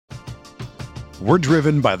We're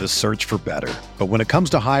driven by the search for better. But when it comes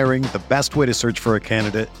to hiring, the best way to search for a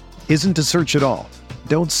candidate isn't to search at all.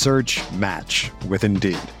 Don't search, match with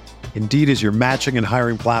Indeed. Indeed is your matching and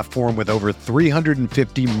hiring platform with over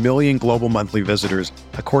 350 million global monthly visitors,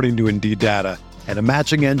 according to Indeed data, and a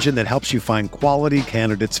matching engine that helps you find quality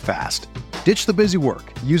candidates fast. Ditch the busy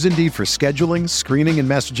work. Use Indeed for scheduling, screening, and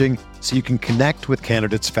messaging so you can connect with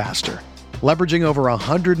candidates faster. Leveraging over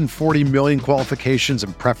 140 million qualifications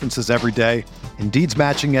and preferences every day, Indeed's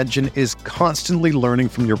matching engine is constantly learning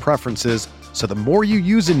from your preferences, so the more you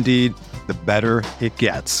use Indeed, the better it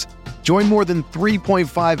gets. Join more than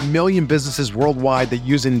 3.5 million businesses worldwide that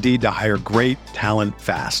use Indeed to hire great talent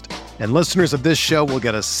fast. And listeners of this show will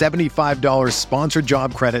get a $75 sponsored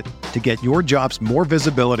job credit to get your jobs more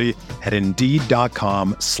visibility at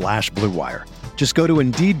Indeed.com/Blue Wire. Just go to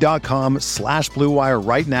Indeed.com/Blue Wire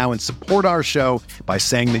right now and support our show by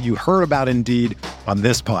saying that you heard about Indeed on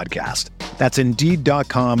this podcast. That's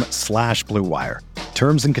Indeed.com/Blue Wire.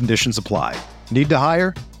 Terms and conditions apply. Need to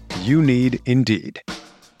hire? You need Indeed.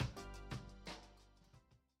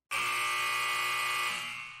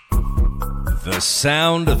 The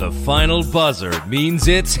sound of the final buzzer means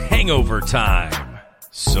it's hangover time.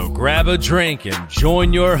 So grab a drink and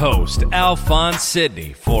join your host, Alphonse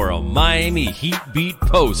Sidney, for a Miami Heat Beat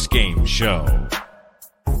post-game show.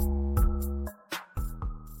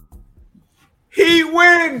 Heat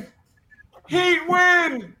win! Heat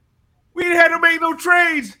win! We didn't have to make no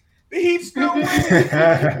trades. The Heat still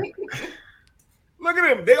win. Look at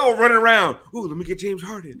them. They all running around. Ooh, let me get James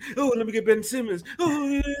Harden. Oh, let me get Ben Simmons.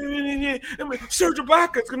 Oh, Serge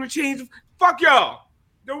Ibaka's going to change. Fuck y'all.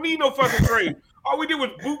 Don't need no fucking trade. All we did was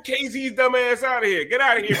boot KZ's dumb ass out of here. Get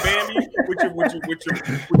out of here, Bambi, with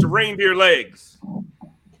your reindeer legs.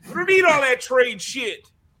 We don't need all that trade shit.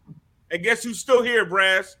 And guess who's still here,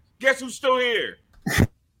 Brass? Guess who's still here?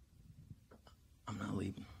 I'm not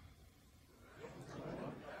leaving.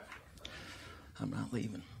 I'm not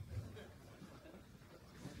leaving.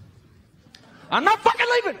 I'm not fucking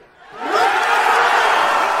leaving.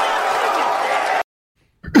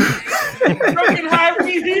 Drunken Hive,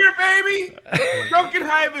 we here, baby. Drunken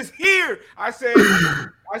Hive is here. I said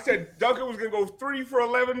Duncan was gonna go 3 for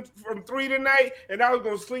 11 from 3 tonight, and I was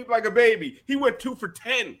gonna sleep like a baby. He went 2 for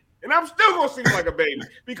 10, and I'm still gonna sleep like a baby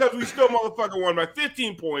because we still motherfucking won by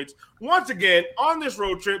 15 points. Once again, on this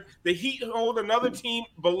road trip, the Heat hold another team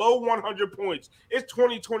below 100 points. It's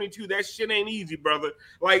 2022. That shit ain't easy, brother.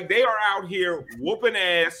 Like, they are out here whooping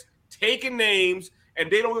ass, taking names, and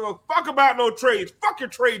they don't give a fuck about no trades. Fuck your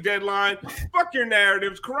trade deadline. Fuck your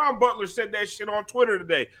narratives. Karan Butler said that shit on Twitter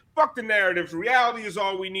today. Fuck the narratives. Reality is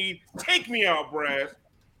all we need. Take me out, Brass.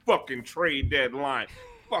 Fucking trade deadline.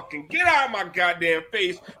 Fucking get out of my goddamn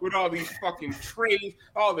face with all these fucking trades,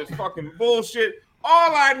 all this fucking bullshit.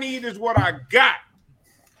 All I need is what I got.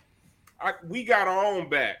 We got our own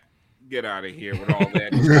back. Get out of here with all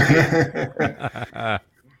that.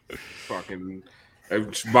 Fucking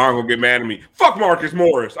Bong will get mad at me. Fuck Marcus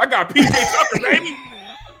Morris. I got PJ Tucker, baby.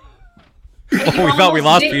 We thought we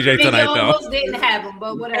lost PJ tonight, though. Almost didn't have him,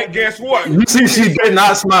 but whatever. And guess what? You see, she did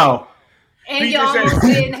not smile. And you almost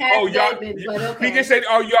didn't have David, but okay. PJ said,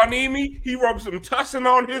 "Oh, y'all need me." He rubbed some tussin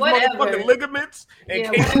on his motherfucking ligaments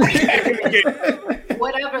and came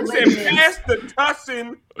whatever. He said, "Pass the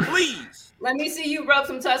tussin, please." Let me see you rub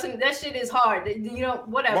some tussin. That shit is hard. You know,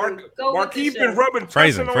 whatever. Marquise been rubbing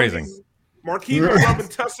tussin on his. Marquise been rubbing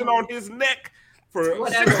tussin on his neck for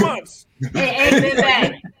 6 months. Ain't been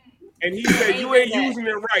back. And he said, "You ain't using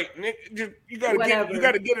it right. You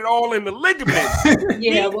gotta get it all in the ligaments."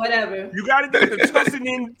 Yeah, whatever. You gotta get the tussin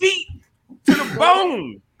in deep to the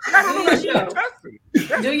bone. I don't know how to use tussin.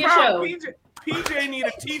 That's Do your show. PJ need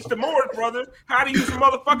to teach the Morris brothers how to use the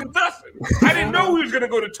motherfucking tussin. I didn't know we was gonna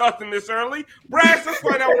go to tussin this early. Brass, let's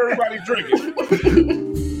find out what everybody's drinking.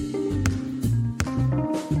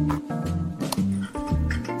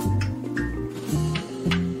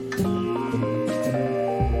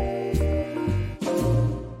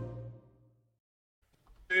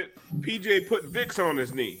 PJ put Vicks on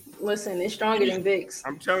his knee. Listen, it's stronger than Vicks.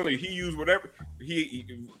 I'm telling you, he used whatever.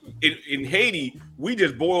 In Haiti, we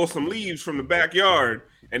just boil some leaves from the backyard,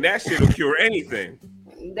 and that shit will cure anything.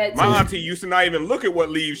 My auntie used to not even look at what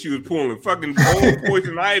leaves she was pulling. Fucking old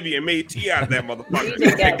poison ivy and made tea out of that motherfucker.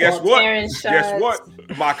 And guess what? Guess what?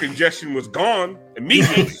 My congestion was gone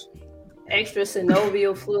immediately. Extra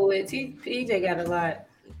synovial fluid. PJ got a lot.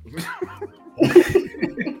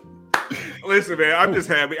 Listen, man, I'm just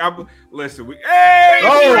happy. Listen, Frankie.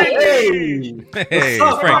 Hey,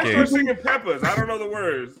 Frankie. I'm singing Peppers. I don't know the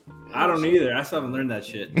words. I don't either. I still haven't learned that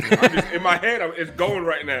shit. In my head, it's going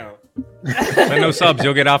right now. Send no subs.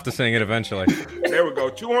 You'll get off to sing it eventually. There we go.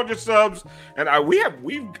 200 subs, and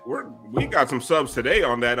we got some subs today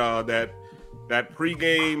on that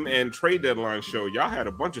pregame and trade deadline show. Y'all had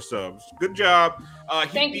a bunch of subs. Good job.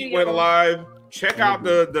 Heat went live. Check out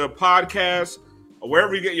the podcast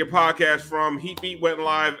wherever you get your podcast from. Heat went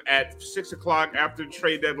live at 6 o'clock after the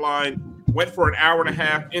trade deadline. Went for an hour and a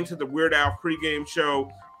half into the Weird Al pregame show.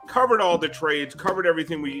 Covered all the trades. Covered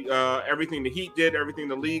everything everything the Heat did. Everything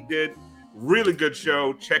the league did. Really good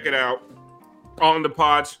show. Check it out on the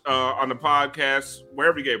podcast,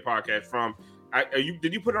 wherever you get your podcast from.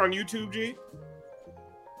 Did you put it on YouTube, G?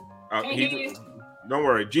 Don't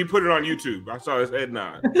worry, G put it on YouTube. I saw his head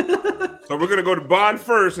nod. So we're gonna go to Bond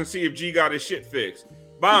first and see if G got his shit fixed.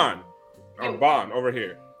 Bond over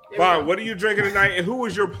here. Bond, what are you drinking tonight? And who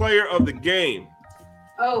was your player of the game?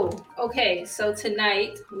 Oh, okay. So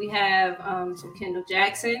tonight we have some Kendall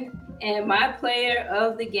Jackson, and my player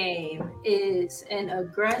of the game is an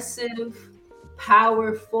aggressive,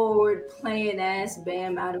 power forward playing ass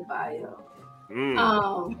Bam Adebayo.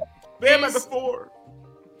 Bam at the 4.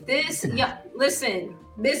 Listen,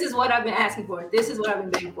 this is what I've been asking for. This is what I've been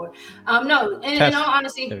begging for. In all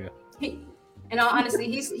honesty,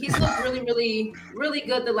 he's looked really, really, really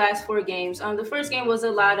good the last 4 games. The first game was a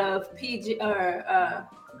lot of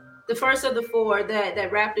the first of the 4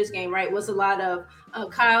 that Raptors game, right, was a lot of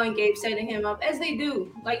Kyle and Gabe setting him up as they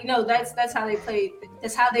do. That's how they played.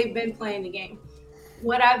 That's how they've been playing the game.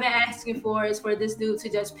 What I've been asking for is for this dude to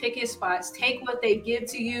just pick his spots, take what they give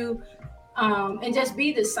to you, and just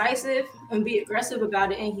be decisive and be aggressive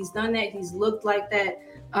about it. And he's done that. He's looked like that.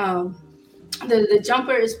 The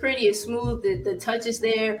jumper is pretty, it's smooth. The touch is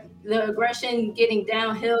there. The aggression getting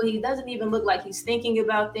downhill. He doesn't even look like he's thinking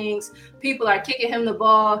about things. People are kicking him the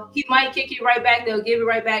ball. He might kick it right back. They'll give it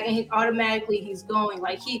right back, and he's going.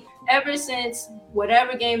 Like ever since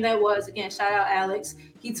whatever game that was, again, shout out Alex.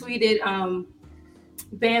 He tweeted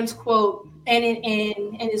Bam's quote, and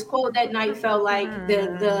his quote that night felt like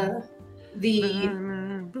the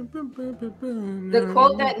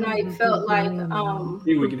quote that night felt like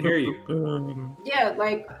we can hear you. Yeah,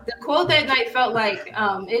 like the quote that night felt like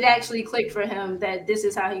it actually clicked for him that this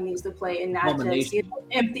is how he needs to play, and not just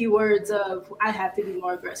empty words of I have to be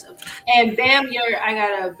more aggressive. And Bam, I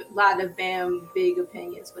got a lot of Bam big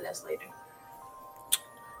opinions, but that's later.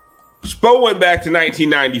 Spo went back to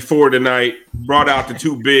 1994 tonight, brought out the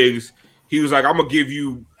 2 bigs. He was like, I'm gonna give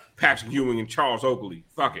you Patrick Ewing and Charles Oakley.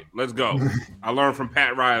 Fuck it. Let's go. I learned from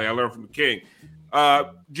Pat Riley. I learned from the King.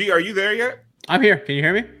 G, are you there yet? I'm here. Can you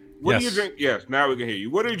hear me? What do you drink? Yes, now we can hear you.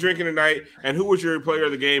 What are you drinking tonight? And who was your player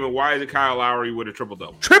of the game? And why is it Kyle Lowry with a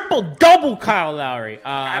triple-double? Triple-double Kyle Lowry.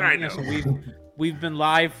 I know. So we've been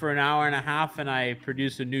live for an hour and a half, and I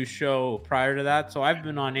produced a new show prior to that. So I've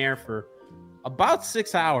been on air for about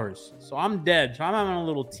 6 hours. So I'm dead. So I'm having a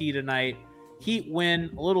little tea tonight. Heat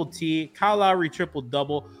win, a little tea. Kyle Lowry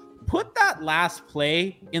triple-double. Put that last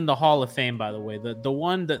play in the Hall of Fame, by the way. The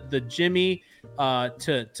one that the Jimmy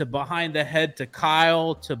to behind the head to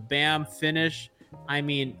Kyle to Bam finish. I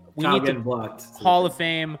mean, we Kyle need to blocked. Hall of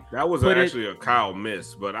Fame. That was actually a Kyle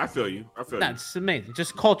miss, but I feel you. That's amazing.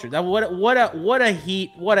 Just culture. That what a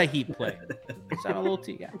heat play. Let's have a little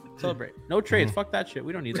tea, guy. Celebrate. No trades. Fuck that shit.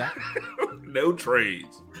 We don't need that. No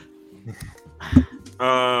trades.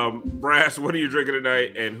 Brass, what are you drinking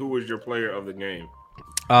tonight? And who was your player of the game?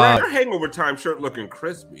 Your Hangover time shirt looking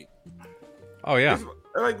crispy. Oh yeah,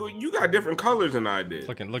 like you got different colors than I did.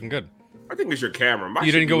 Looking good. I think it's your camera.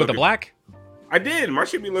 You didn't go with the black? I did. My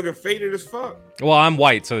shit be looking faded as fuck. Well, I'm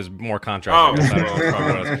white, so there's more contrast.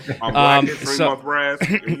 I'm black. Brass.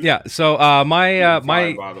 Yeah. So my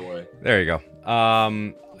by the way, there you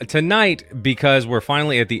go. Tonight, because we're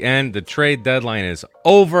finally at the end, the trade deadline is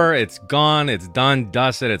over. It's gone. It's done,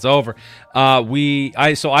 dusted. It's over. I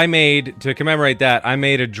made, to commemorate that, I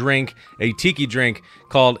made a tiki drink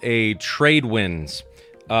called a Trade Wins,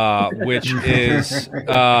 which is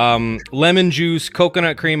lemon juice,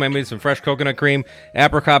 coconut cream. I made some fresh coconut cream,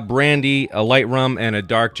 apricot brandy, a light rum, and a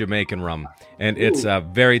dark Jamaican rum. And it's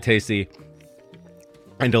very tasty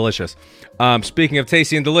and delicious. Speaking of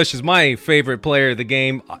tasty and delicious, my favorite player of the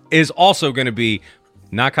game is also going to be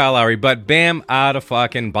not Kyle Lowry, but Bam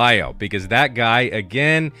Adebayo, because that guy,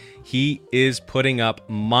 again, he is putting up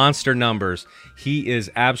monster numbers. He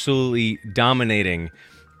is absolutely dominating,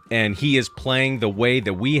 and he is playing the way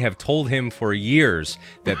that we have told him for years,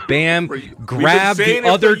 that Bam grabbed the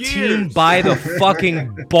other team by the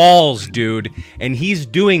fucking balls, dude, and he's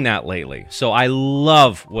doing that lately. So I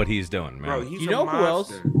love what he's doing, man. Bro, you know who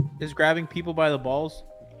else is grabbing people by the balls?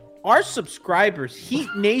 Our subscribers, Heat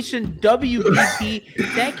Nation WBP.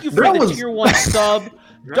 Thank you for the tier 1 sub.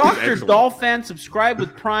 Dr. Dolphin, subscribe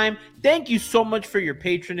with Prime. Thank you so much for your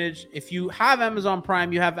patronage. If you have Amazon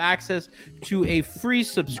Prime, you have access to a free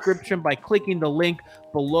subscription by clicking the link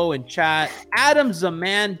below in chat. Adam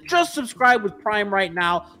Zaman, just subscribe with Prime right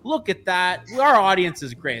now. Look at that. Our audience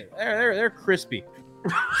is great. They're crispy.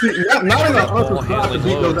 Not enough unsubscribe to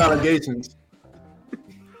beat those allegations.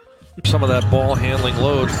 Some of that ball handling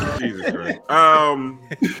load. Jesus Christ.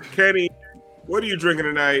 Kenny, what are you drinking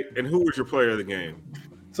tonight, and who was your player of the game?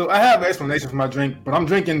 So I have an explanation for my drink, but I'm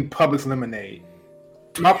drinking Publix lemonade.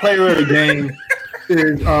 My player of the game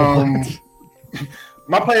is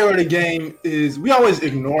my player of the game is, we always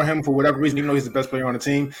ignore him for whatever reason, even though he's the best player on the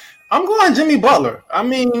team. I'm going Jimmy Butler. I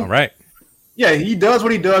mean, all right. Yeah, he does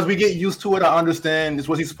what he does. We get used to it. I understand. It's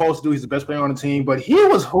what he's supposed to do. He's the best player on the team, but he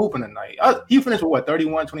was hooping tonight. He finished with what,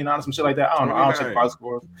 31, 29, or some shit like that. I don't know. I don't check box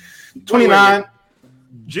scores. 29.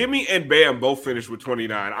 Jimmy and Bam both finished with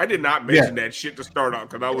 29. I did not mention that shit to start off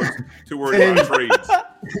because I was too worried about trades.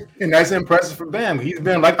 And that's impressive for Bam. He's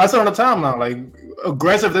been, like I said on the timeline, like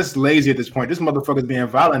aggressive, that's lazy at this point. This motherfucker's being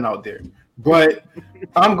violent out there. But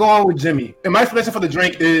I'm going with Jimmy. And my explanation for the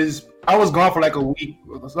drink is I was gone for like a week.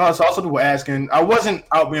 So also people asking. I wasn't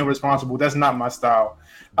out being responsible. That's not my style.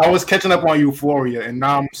 I was catching up on Euphoria, and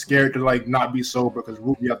now I'm scared to like not be sober because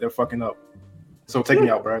Ruby out there fucking up. So take me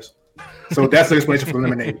out, Bryce. So that's the explanation for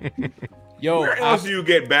lemonade. Yo, where else do you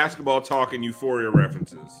get basketball talk and Euphoria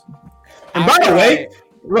references? And by the way,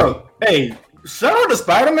 look, hey, shout out to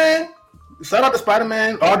Spider-Man. Shout out to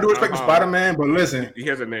Spider-Man. All due respect to Spider-Man, but listen, he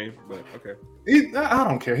has a name, but okay. I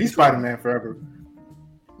don't care. He's Spider-Man forever.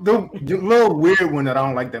 The little weird one that I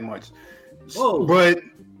don't like that much. Whoa. But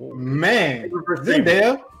man,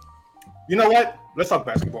 Zendaya, you know what? Let's talk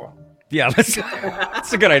basketball. Yeah, that's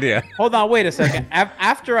a good idea. Hold on, wait a second.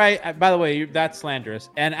 After by the way, that's slanderous.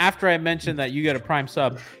 And after I mentioned that you get a Prime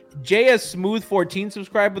sub, JS Smooth 14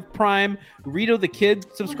 subscribe with Prime. Rito the Kid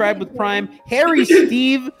subscribe with Prime. Harry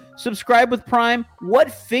Steve subscribe with Prime.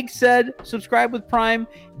 What Fig said subscribe with Prime.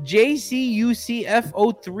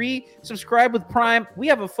 JCUCF03 subscribe with Prime. We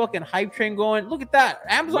have a fucking hype train going. Look at that.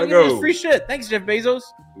 Amazon giving us free shit. Thanks, Jeff Bezos.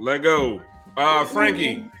 Let go.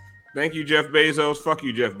 Frankie. Thank you, Jeff Bezos. Fuck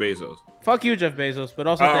you, Jeff Bezos. Fuck you, Jeff Bezos, but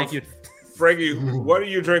also thank you. Frankie, what are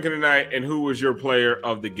you drinking tonight, and who was your player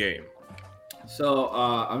of the game? So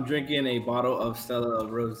I'm drinking a bottle of Stella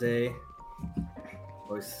Rosé.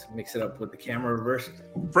 Always mix it up with the camera reverse.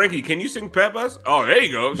 Frankie, can you sing Peppers? Oh, there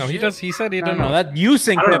you go. No, he does. He said he doesn't know. That you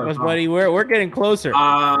sing Peppers, buddy. We're getting closer.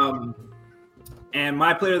 And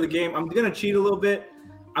my player of the game, I'm gonna cheat a little bit.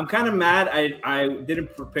 I'm kind of mad I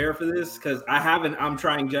didn't prepare for this because I have an I'm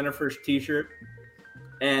Trying Jennifer's t-shirt.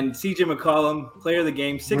 And CJ McCollum, player of the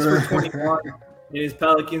game, 6 for 21 in his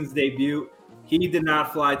Pelicans debut. He did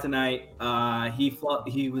not fly tonight.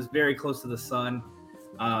 He was very close to the sun.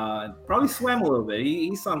 Probably swam a little bit.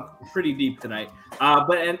 He sunk pretty deep tonight.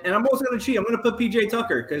 But I'm also going to cheat. I'm going to put PJ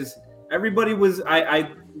Tucker because everybody was –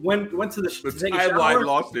 I went to the take a shower.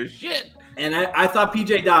 Lost their shit. And I thought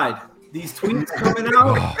PJ died. These tweets coming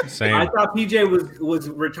out. Same. I thought PJ was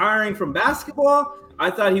retiring from basketball.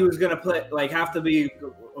 I thought he was gonna have to be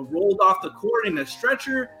rolled off the court in a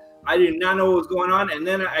stretcher. I did not know what was going on. And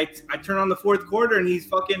then I turn on the fourth quarter and he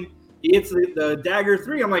hits the dagger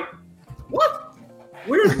three. I'm like, what?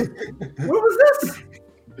 Where was this?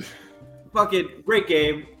 Fucking great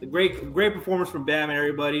game. Great performance from Bam and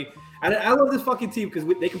everybody. I love this fucking team because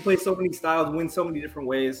they can play so many styles, win so many different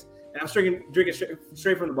ways. And I'm drinking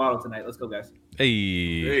straight from the bottle tonight. Let's go, guys.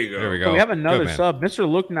 Hey, there you go. There we go. So we have another sub. Mr.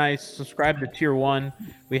 Look Nice subscribed to tier 1.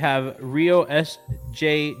 We have Rio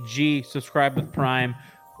SJG subscribed with Prime.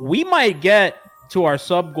 We might get to our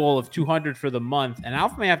sub goal of 200 for the month, and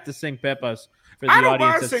Alf may have to sing Pepas for the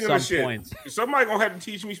audience at some point. Somebody gonna have to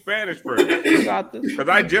teach me Spanish first. Because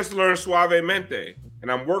I just learned Suavemente, and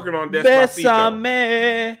I'm working on Despacito.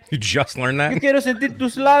 Bésame. You just learned that? Yo quiero sentir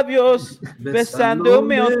tus labios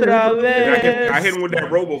besándome otra vez. I hit him with that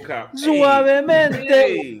RoboCop. Suavemente.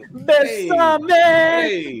 Hey. Bésame.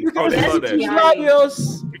 Hey. Yo quiero sentir tus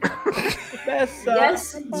labios. Yes,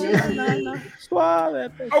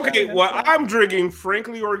 Okay, well, I'm drinking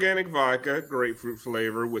Frankly Organic Vodka, grapefruit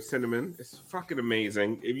flavor with cinnamon. It's fucking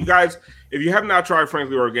amazing. If you have not tried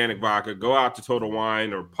Frankly Organic Vodka, go out to Total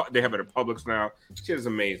Wine, or they have it at Publix now. Shit is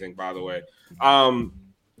amazing, by the way. And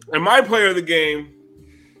my player of the game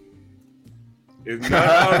is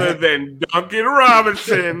none other than Duncan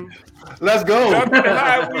Robinson. Let's go. Duncan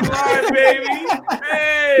High, we live, baby.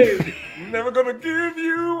 Hey. Never gonna give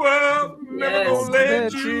you up. Never gonna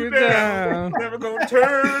let you down. Never gonna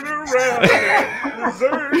turn around and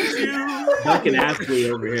desert you. Fucking athlete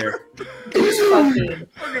over here. fucking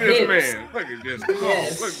Look at this man. Look at this.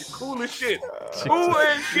 Yes. Look, cool as shit. Cool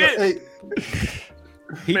as shit. Hey,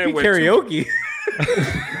 He Man be went karaoke.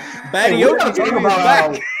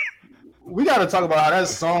 we gotta talk about how that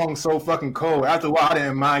song's so fucking cold. After a while, I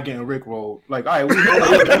didn't mind getting rickrolled. Like, all right, we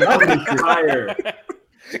know Fire.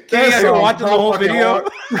 You're watching the whole video.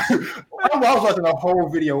 I was watching the whole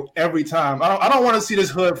video every time. I don't want to see this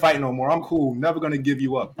hood fight no more. I'm cool. Never gonna give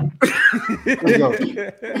you up. Let's go.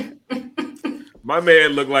 My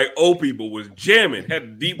man looked like old people was jamming. Had a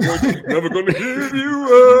deep voice. Never gonna give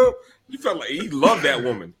you up. You felt like he loved that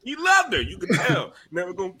woman. He loved her. You could tell.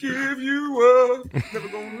 Never gonna give you up. Never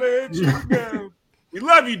gonna let you down. We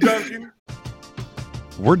love you, Duncan.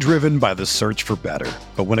 We're driven by the search for better.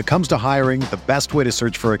 But when it comes to hiring, the best way to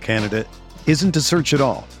search for a candidate isn't to search at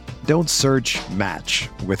all. Don't search, match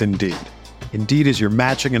with Indeed. Indeed is your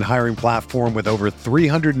matching and hiring platform with over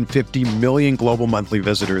 350 million global monthly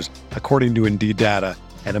visitors, according to Indeed data,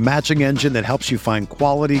 and a matching engine that helps you find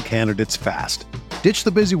quality candidates fast. Ditch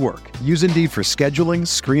the busy work. Use Indeed for scheduling,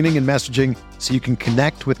 screening, and messaging so you can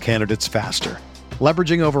connect with candidates faster.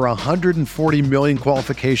 Leveraging over 140 million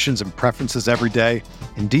qualifications and preferences every day,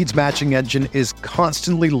 Indeed's matching engine is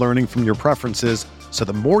constantly learning from your preferences, so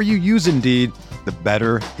the more you use Indeed, the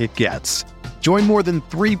better it gets. Join more than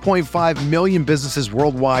 3.5 million businesses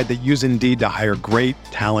worldwide that use Indeed to hire great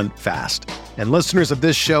talent fast. And listeners of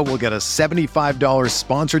this show will get a $75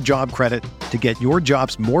 sponsored job credit to get your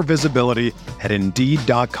jobs more visibility at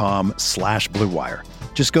Indeed.com/Blue Wire.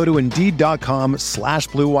 Just go to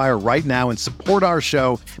Indeed.com/Blue Wire right now and support our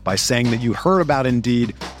show by saying that you heard about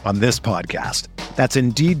Indeed on this podcast. That's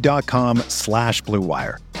Indeed.com/Blue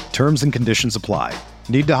Wire. Terms and conditions apply.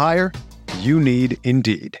 Need to hire? You need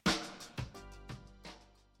Indeed.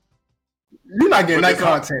 You're not getting that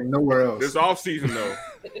content nowhere else. This offseason, though.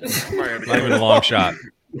 Not even a long shot.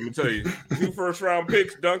 Let me tell you, 2 first-round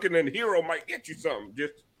picks, Duncan and Hero might get you something.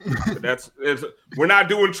 We're not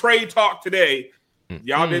doing trade talk today.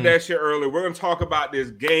 Y'all did that shit earlier. We're going to talk about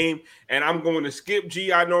this game, and I'm going to skip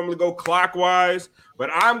G. I normally go clockwise, but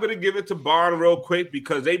I'm going to give it to Bond real quick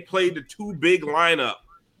because they played the 2 big lineup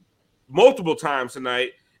multiple times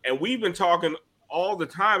tonight, and we've been talking all the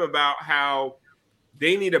time about how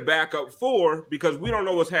they need a backup 4 because we don't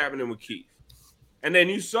know what's happening with Keith. And then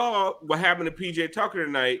you saw what happened to PJ Tucker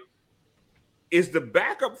tonight. Is the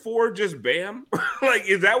backup 4 just Bam? Like,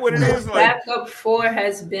 is that what it is? Like, backup 4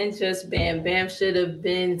 has been just Bam. Bam should have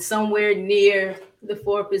been somewhere near the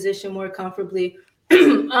 4 position more comfortably.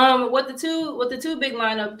 What the two big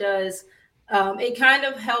lineup does, it kind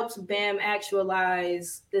of helps Bam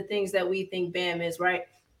actualize the things that we think Bam is, right?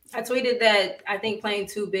 I tweeted that I think playing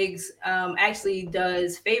 2 bigs actually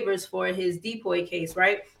does favors for his decoy case,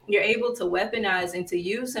 right? You're able to weaponize and to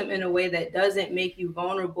use him in a way that doesn't make you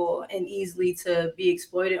vulnerable and easily to be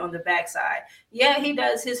exploited on the backside. Yeah, he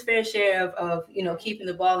does his fair share of keeping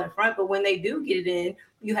the ball in front, but when they do get it in,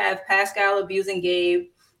 you have Pascal abusing Gabe,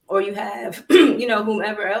 or you have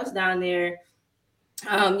whomever else down there,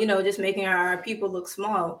 just making our people look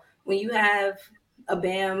small. When you have a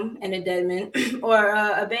Bam and a Deadman or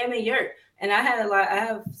a Bam and Yurt. And I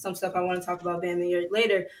have some stuff I want to talk about Bam and Yurt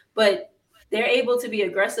later, but they're able to be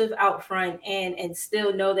aggressive out front and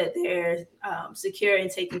still know that they're secure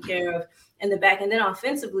and taken care of in the back. And then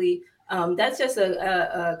offensively, that's just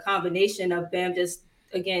a combination of Bam just,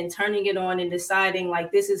 again, turning it on and deciding,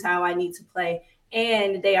 like, this is how I need to play.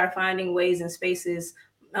 And they are finding ways and spaces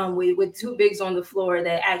with 2 bigs on the floor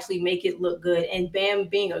that actually make it look good. And Bam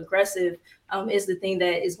being aggressive is the thing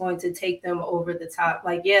that is going to take them over the top.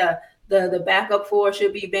 Like, yeah, the backup 4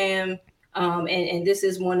 should be Bam. And this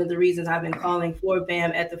is one of the reasons I've been calling for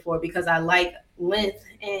Bam at the 4, because I like length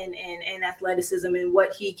and athleticism and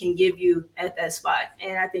what he can give you at that spot.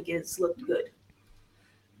 And I think it's looked good.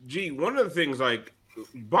 Gee, one of the things, like,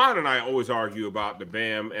 Bond and I always argue about the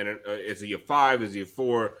Bam, and is he a 5, is he a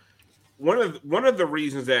 4? One of the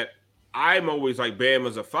reasons that I'm always like Bam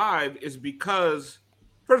as a 5 is because,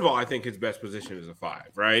 first of all, I think his best position is a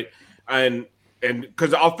 5, right? And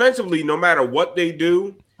because offensively, no matter what they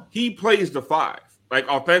do, he plays the 5. Like,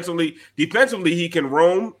 offensively, defensively, he can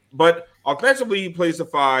roam, but offensively, he plays the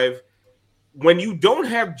 5. When you don't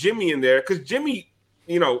have Jimmy in there, because Jimmy,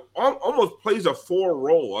 almost plays a 4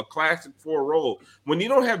 role, a classic 4 role. When you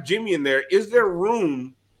don't have Jimmy in there, is there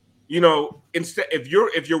room? Instead, if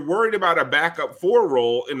you're worried about a backup 4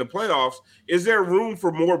 role in the playoffs, is there room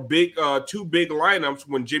for more 2 big lineups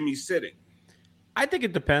when Jimmy's sitting? I think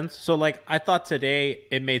it depends. So, like, I thought today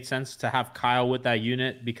it made sense to have Kyle with that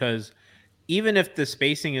unit because even if the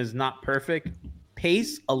spacing is not perfect,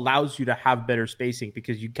 pace allows you to have better spacing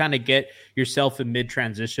because you kind of get yourself in mid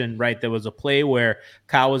transition, right? There was a play where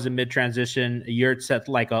Kyle was in mid transition. Yurt set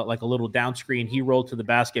like a little down screen. He rolled to the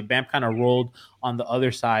basket. Bam kind of rolled on the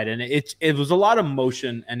other side, and it was a lot of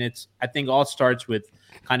motion. And I think all starts with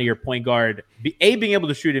kind of your point guard, being able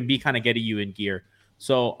to shoot and B kind of getting you in gear.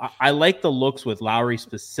 So I like the looks with Lowry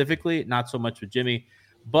specifically, not so much with Jimmy.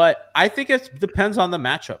 But I think it depends on the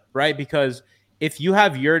matchup, right? Because if you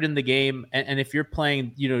have Yurt in the game and if you're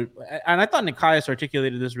playing, and I thought Nikias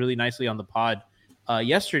articulated this really nicely on the pod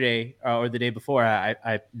yesterday or the day before.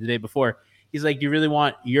 The day before, he's like, you really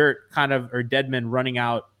want Yurt or Deadman running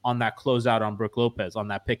out on that closeout on Brook Lopez on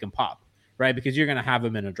that pick and pop, right? Because you're going to have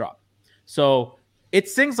him in a drop. So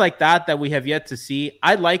it's things like that we have yet to see.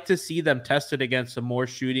 I'd like to see them tested against some more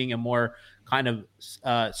shooting and more kind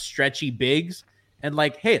of stretchy bigs. And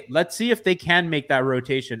hey, let's see if they can make that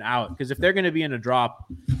rotation out. Because if they're going to be in a drop,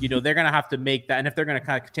 they're going to have to make that. And if they're going to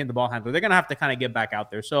kind of contain the ball handler, they're going to have to kind of get back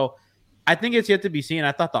out there. So I think it's yet to be seen.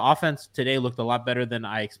 I thought the offense today looked a lot better than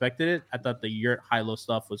I expected it. I thought the Yurt high-low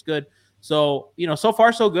stuff was good. So, so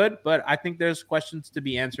far so good. But I think there's questions to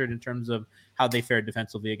be answered in terms of how they fared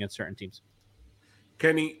defensively against certain teams.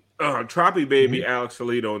 Kenny, Troppy Baby Alex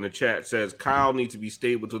Salido in the chat says Kyle needs to be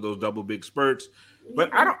stable to those double big spurts.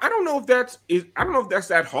 But I don't know if that's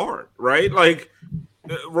that hard, right?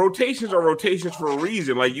 Rotations are rotations for a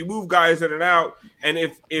reason. You move guys in and out, and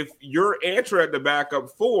if your answer at the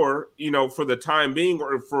backup four, for the time being,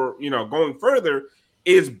 or for going further,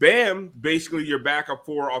 is Bam basically your backup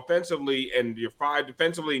four offensively and your five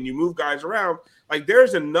defensively, and you move guys around,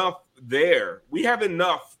 there's enough there. We have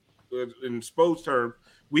enough in Spo's terms.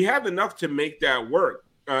 We have enough to make that work,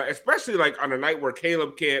 especially on a night where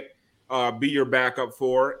Caleb can't be your backup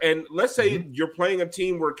four. And let's say you're playing a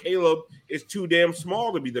team where Caleb is too damn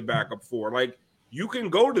small to be the backup four. You can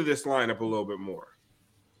go to this lineup a little bit more.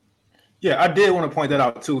 Yeah, I did want to point that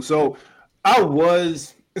out too. So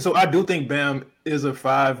I do think Bam is a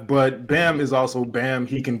 5, but Bam is also Bam.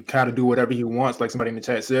 He can kind of do whatever he wants, like somebody in the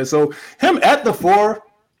chat said. So him at the 4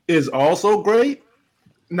 is also great.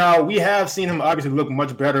 Now, we have seen him obviously look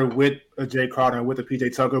much better with a Jay Crowder and with a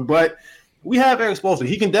PJ Tucker, but we have Eric Spoelstra.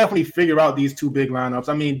 He can definitely figure out these two big lineups.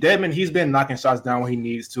 I mean, Dedmon, he's been knocking shots down when he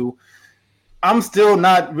needs to. I'm still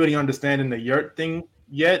not really understanding the Yurt thing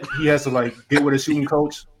yet. He has to get with a shooting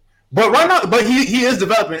coach. But right now, he is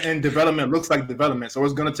developing, and development looks like development. So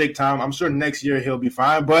it's going to take time. I'm sure next year he'll be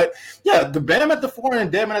fine. But yeah, the Bam at the 4 and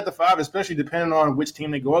Dedmon at the 5, especially depending on which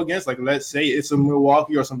team they go against. Let's say it's a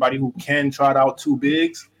Milwaukee or somebody who can trot out two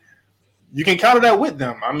bigs. You can counter that with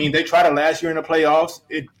them. I mean, they tried it last year in the playoffs.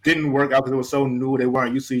 It didn't work out because it was so new. They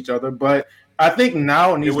weren't used to each other. But I think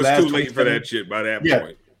now in these last it was too late for that shit by that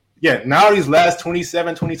point. Yeah, now these last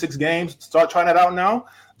 27, 26 games, start trying it out now,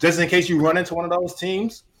 just in case you run into one of those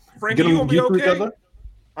teams. Frankie, you gonna be okay?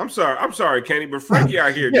 I'm sorry, Kenny, but Frankie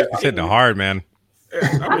out here just hitting it hard, man.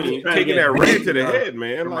 I mean, taking that red to the head,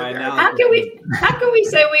 man. How can we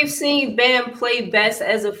say we've seen Bam play best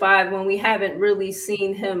as a 5 when we haven't really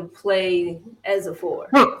seen him play as a 4?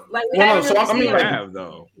 We have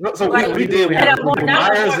though. So we did with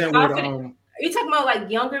Myers and with Are you talking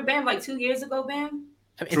about younger Bam, 2 years ago, Bam?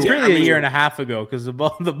 It's really a year and a half ago because the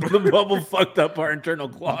bubble fucked up our internal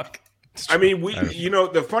clock. I mean,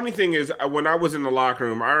 the funny thing is when I was in the locker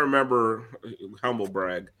room, I remember, humble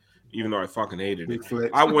brag, even though I fucking hated it.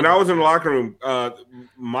 When I was in the locker room,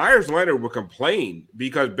 Myers Leonard would complain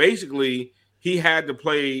because basically he had to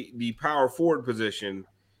play the power forward position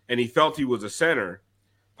and he felt he was a center.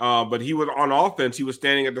 But he was on offense, he was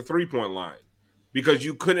standing at the 3-point line because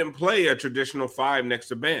you couldn't play a traditional 5 next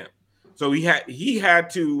to Bam. So he had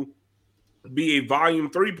to be a volume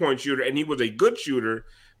 3-point shooter, and he was a good shooter.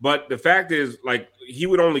 But the fact is, he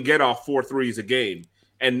would only get off 4 threes a game.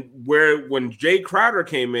 And when Jay Crowder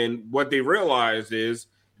came in, what they realized is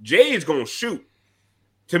Jay is going to shoot.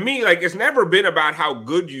 To me, it's never been about how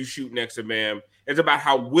good you shoot next to Bam. It's about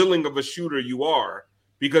how willing of a shooter you are,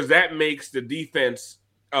 because that makes the defense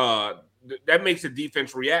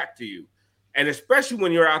react to you. And especially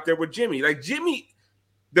when you're out there with Jimmy. Jimmy,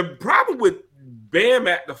 the problem with Bam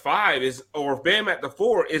at the 5 or Bam at the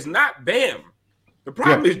 4 is not Bam. The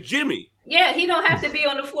problem is Jimmy. Yeah, he don't have to be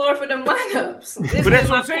on the floor for them lineups. But that's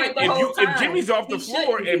what I'm saying. If Jimmy's off the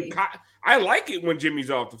floor, and I like it when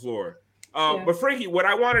Jimmy's off the floor. But Frankie, what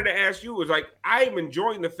I wanted to ask you was I'm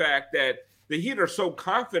enjoying the fact that the Heat are so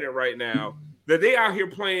confident right now that they out here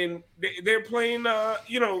playing. They're playing.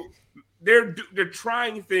 They're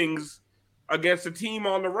trying things against a team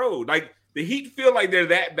on the road. The Heat feel like they're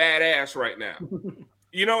that badass right now.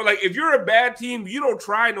 If you're a bad team, you don't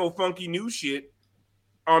try no funky new shit.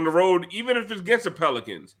 on the road, even if it's against the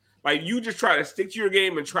Pelicans. Like, you just try to stick to your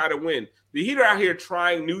game and try to win. The Heat are out here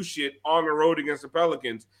trying new shit on the road against the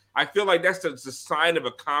Pelicans. I feel like that's the sign of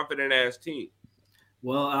a confident-ass team.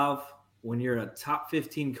 Well, Alf, when you're a top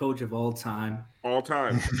 15 coach of all time,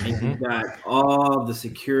 and you've got all the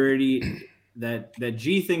security that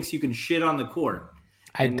G thinks you can shit on the court.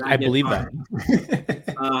 I believe that.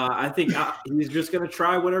 I think he's just going to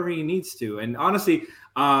try whatever he needs to. And honestly,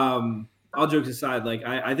 all jokes aside, like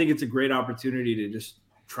I think it's a great opportunity to just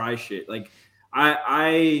try shit. Like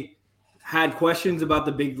I had questions about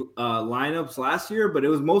the big lineups last year, but it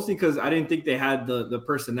was mostly because I didn't think they had the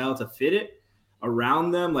personnel to fit it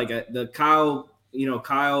around them. Like the Kyle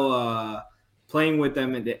playing with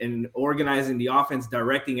them and organizing the offense,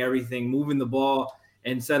 directing everything, moving the ball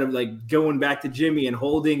instead of like going back to Jimmy and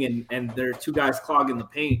holding and there are two guys clogging the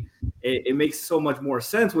paint. It makes so much more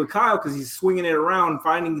sense with Kyle because he's swinging it around,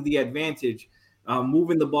 finding the advantage,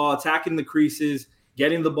 moving the ball, attacking the creases,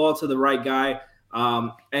 getting the ball to the right guy.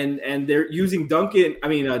 And they're using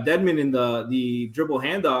Dedmon in the dribble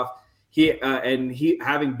handoff. He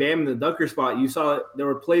having Bam in the dunker spot. You saw there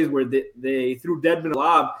were plays where they threw Dedmon a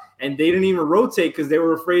lob and they didn't even rotate because they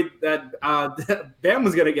were afraid that Bam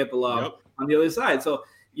was going to get the lob on the other side. So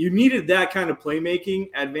you needed that kind of playmaking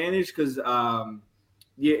advantage because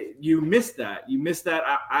you missed that. You missed that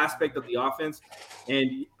aspect of the offense.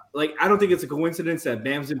 And like, I don't think it's a coincidence that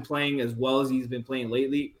Bam's been playing as well as he's been playing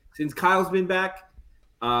lately. Since Kyle's been back,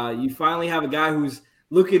 you finally have a guy who's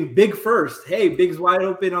looking big first. Hey, Big's wide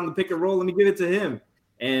open on the pick and roll. Let me give it to him.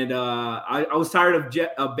 And I was tired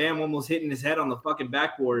of Bam almost hitting his head on the fucking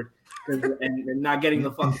backboard and not getting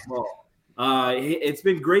the fucking ball. It's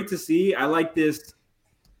been great to see. I like this.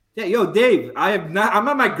 Yeah, yo, Dave, I'm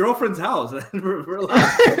at my girlfriend's house. I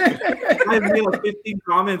have 15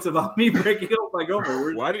 comments about me breaking up with my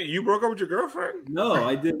girlfriend. Why did you broke up with your girlfriend? No,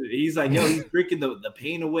 I didn't. He's like, yo, he's drinking the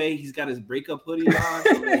pain away. He's got his breakup hoodie on.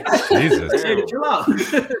 Jesus. Hey, chill out.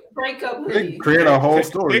 Breakup hoodie. Create a whole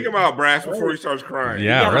story. Take him out, Brass, before he starts crying.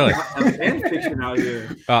 Yeah, really. A fan fiction out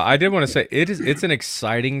here. I did want to say it's an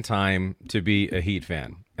exciting time to be a Heat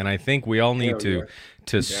fan. And I think we all need to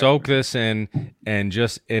soak this in and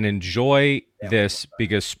enjoy this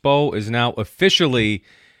because Spo is now officially,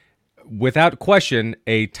 without question,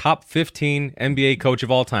 a top 15 NBA coach of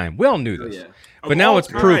all time. We all knew this, but now it's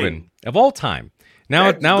proven of all time.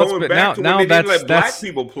 Now that's black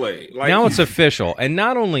people play. Like, now it's official, and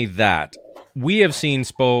not only that, we have seen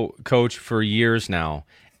Spo coach for years now,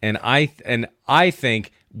 and I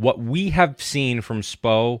think what we have seen from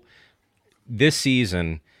Spo this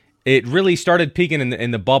season. It really started peaking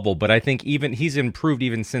in the bubble, but I think even he's improved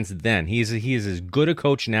even since then. He is as good a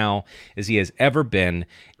coach now as he has ever been.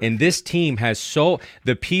 And this team has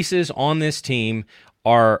the pieces on this team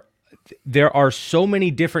there are so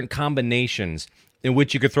many different combinations in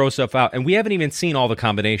which you could throw stuff out. And we haven't even seen all the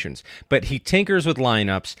combinations. But he tinkers with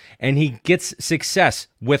lineups, and he gets success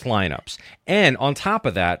with lineups. And on top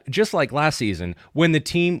of that, just like last season, when the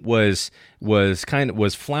team was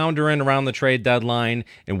floundering around the trade deadline,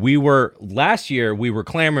 and last year we were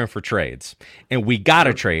clamoring for trades, and we got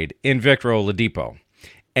a trade in Victor Oladipo.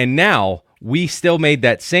 And now we still made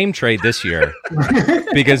that same trade this year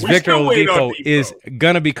because Victor Oladipo is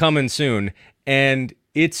going to be coming soon. And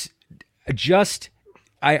it's just,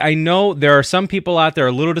 I know there are some people out there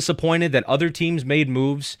a little disappointed that other teams made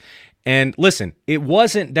moves. And listen, it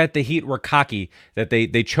wasn't that the Heat were cocky that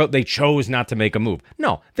they chose not to make a move.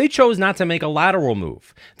 No, they chose not to make a lateral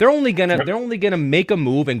move. They're only gonna make a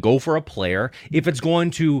move and go for a player if it's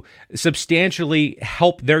going to substantially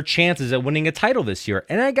help their chances at winning a title this year.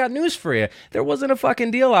 And I got news for you: there wasn't a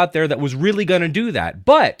fucking deal out there that was really gonna do that.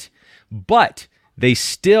 But they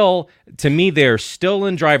still, to me, they're still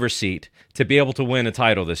in driver's seat to be able to win a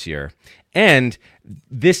title this year. And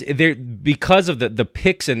they're because of the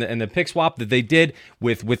picks and the pick swap that they did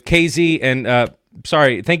with KZ and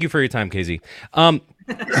sorry, thank you for your time, KZ.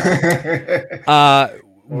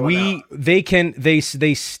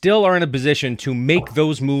 They still are in a position to make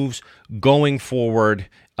those moves going forward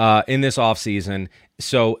in this offseason.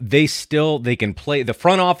 So they can play, the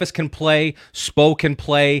front office can play, Spo can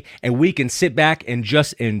play, and we can sit back and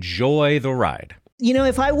just enjoy the ride. You know,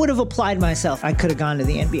 if I would have applied myself, I could have gone to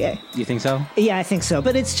the NBA. You think so? Yeah, I think so.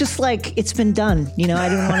 But it's just like, it's been done. You know,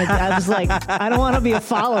 I was like, I don't want to be a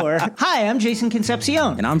follower. Hi, I'm Jason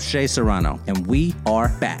Concepcion. And I'm Shea Serrano. And we are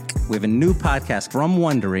back we have a new podcast from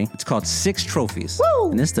Wondery. It's called Six Trophies.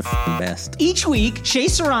 Woo! And it's the best. Each week, Shea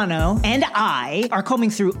Serrano and I are combing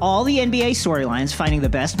through all the NBA storylines, finding the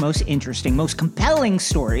best, most interesting, most compelling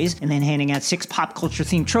stories, and then handing out 6 pop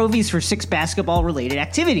culture-themed trophies for 6 basketball-related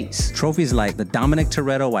activities. Trophies like the Dominic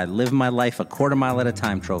Toretto I Live My Life a Quarter Mile at a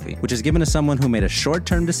Time trophy, which is given to someone who made a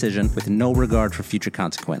short-term decision with no regard for future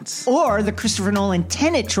consequence. Or the Christopher Nolan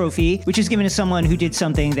Tenet trophy, which is given to someone who did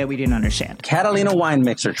something that we didn't understand. Catalina Wine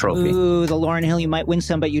Mixer trophy. Ooh, the Lauryn Hill, you might win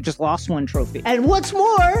some, but you just lost one trophy. And what's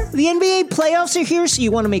more, the NBA playoffs are here, so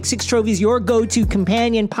you want to make 6 Trophies your go-to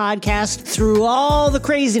companion podcast through all the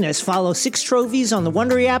craziness. Follow 6 Trophies on the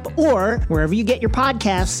Wondery app or wherever you get your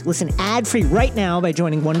podcasts. Listen ad-free right now by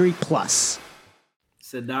joining Wondery Plus.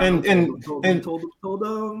 And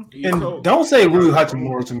don't say Rui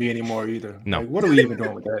Hachimura to me anymore either. No. Like, what are we even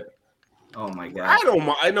doing with that? Oh my god! I don't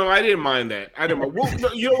mind. No, I didn't mind that. I didn't mind. Well,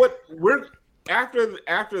 no, you know what? We're after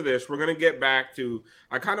this, we're gonna get back to.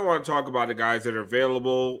 I kind of want to talk about the guys that are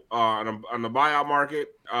available on the buyout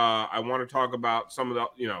market. I want to talk about some of the,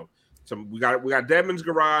 we got Deadman's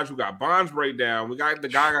Garage, we got Bond's Breakdown, we got the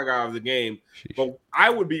Gaga of the game. Sheesh. But I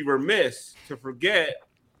would be remiss to forget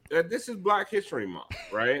that this is Black History Month,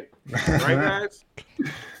 right? Right, guys.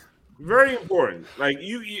 Very important. Like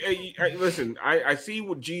you listen. I see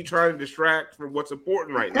what G trying to distract from what's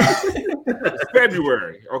important right now. It's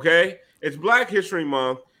February, okay? It's Black History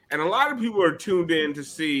Month, and a lot of people are tuned in to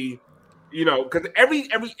see, because every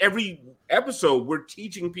episode we're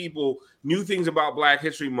teaching people new things about Black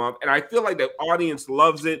History Month, and I feel like the audience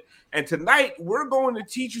loves it. And tonight we're going to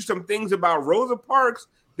teach you some things about Rosa Parks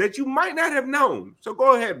that you might not have known. So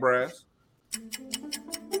go ahead, Brass.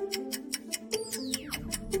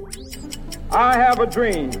 I have a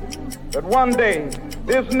dream that one day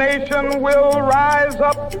this nation will rise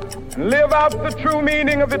up and live out the true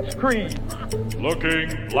meaning of its creed.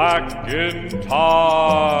 Looking Black in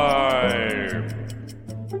Time.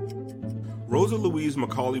 Rosa Louise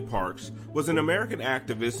Macaulay Parks was an American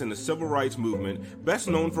activist in the civil rights movement, best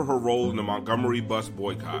known for her role in the Montgomery bus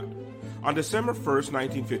boycott. On December 1st,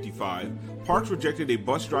 1955, Parks rejected a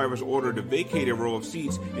bus driver's order to vacate a row of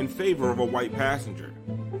seats in favor of a white passenger.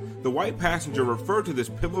 The white passenger referred to this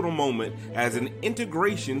pivotal moment as an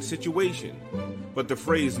integration situation, but the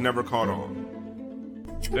phrase never caught on.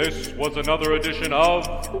 This was another edition of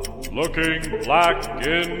Looking Black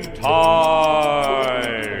in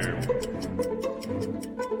Time.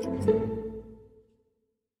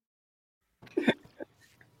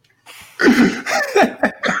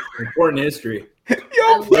 Important history. I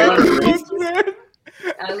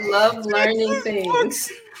love learning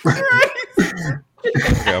things.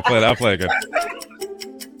 Yeah, I'll play again.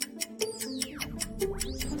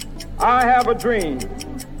 I have a dream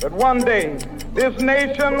that one day this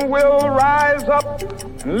nation will rise up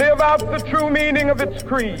and live out the true meaning of its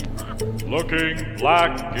creed. Looking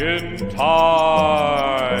Black in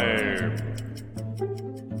Time.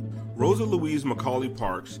 Rosa Louise Macaulay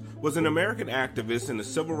Parks was an American activist in the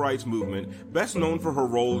civil rights movement, best known for her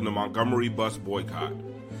role in the Montgomery bus boycott.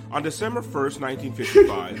 On December 1st,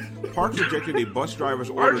 1955, Parks rejected a bus driver's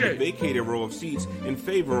order to vacate a row of seats in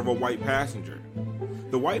favor of a white passenger.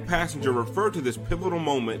 The white passenger referred to this pivotal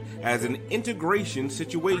moment as an integration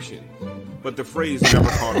situation, but the phrase never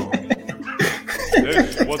caught on.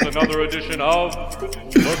 This was another edition of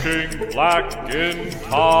Looking Black in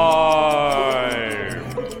Time.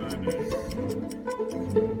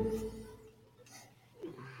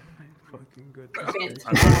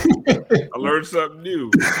 I learned something new.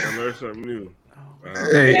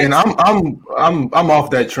 Hey, and I'm off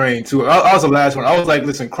that train too. I was the last one. I was like,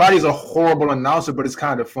 listen, Crotty's a horrible announcer, but it's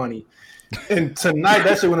kind of funny. And tonight,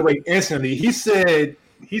 that shit went away instantly. He said,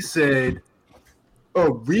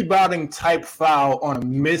 a rebounding type foul on a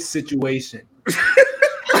missed situation.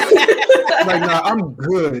 Like, nah, I'm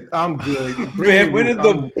good. Man, win in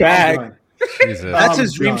the bag. Jesus. That's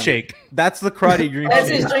his dream shake. That's the Crotty dream That's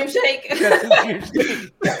shake. his dream shake.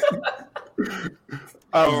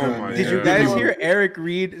 Did you guys hear Eric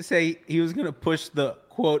Reed say he was going to push the,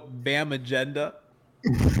 quote, BAM agenda?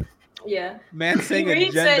 Yeah. Man saying Reed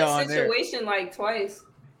agenda said on there. situation like twice.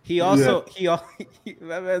 He also,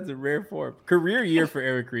 that man's a rare form. Career year for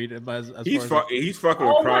Eric Reed. He's fucking with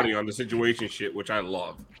Crowdy on the situation shit, which I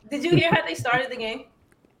love. Did you hear how they started the game?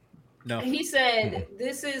 No. He said,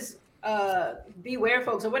 this is, beware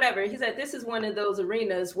folks or whatever. He said, this is one of those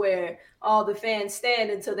arenas where all the fans stand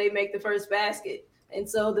until they make the first basket. And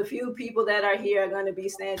so the few people that are here are going to be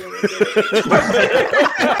standing.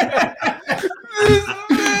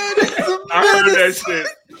 I heard that shit.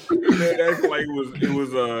 Man, that's like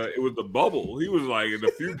it was the bubble. He was like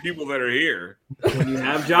the few people that are here. When you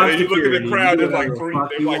have job you look at the crowd, there's like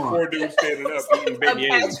four dudes standing up eating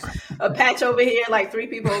beignets. A patch over here, like 3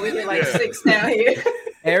 people over here, like 6 down here.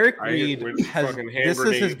 Eric Reed has this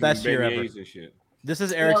is his best year ever. This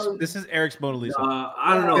is Eric's Mona Lisa.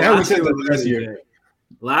 I don't know. That was the best year.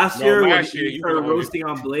 Last year when he started roasting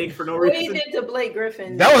on Blake for no reason. What he did to Blake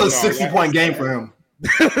Griffin? That was a 60-point game for him.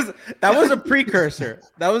 That was a precursor.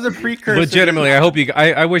 Legitimately,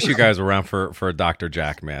 I wish you guys were around for Dr.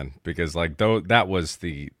 Jack, man, because like that was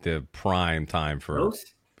the prime time for.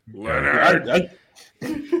 That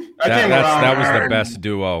was the best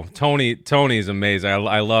duo. Tony's amazing.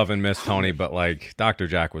 I love and miss Tony, but like Dr.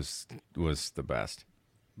 Jack was the best.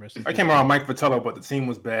 I came around Mike Fratello, but the team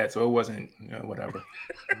was bad, so it wasn't whatever.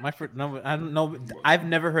 I don't know. I've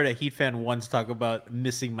never heard a Heat fan once talk about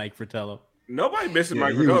missing Mike Fratello. Nobody missing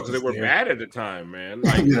Mike Fratello because they were bad at the time, man.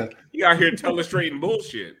 Like you out here telestrating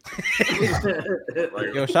bullshit.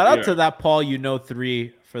 Yo, shout out to that Paul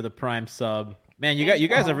 3 for the prime sub. Man, you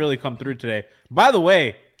guys have really come through today. By the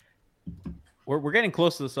way, we're getting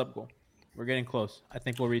close to the sub goal. We're getting close. I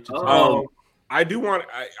think we'll reach it. I do want.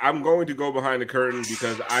 I'm going to go behind the curtain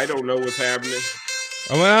because I don't know what's happening.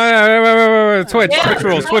 Wait. Switch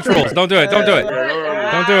rules. Don't do it. Don't do it.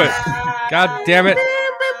 God damn it.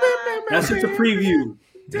 That's just a preview.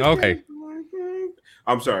 Okay.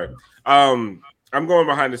 I'm sorry. I'm going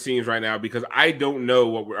behind the scenes right now because I don't know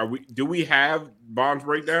what do we have Bond's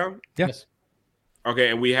breakdown? Yes. Okay,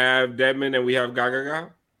 and we have Deadman and we have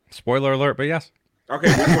Gaga. Spoiler alert, but yes. Okay,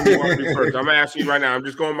 which one do you want to do first? I'm asking you right now. I'm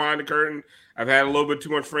just going behind the curtain. I've had a little bit too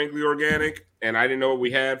much Frankly Organic, and I didn't know what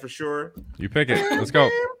we had for sure. You pick it. Let's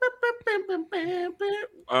go.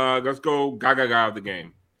 Let's go Gaga of the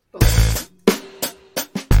game.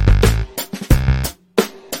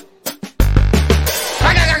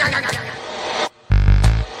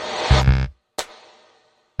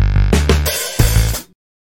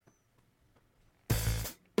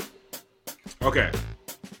 Okay.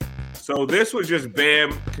 So this was just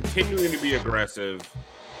Bam continuing to be aggressive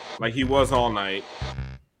like he was all night.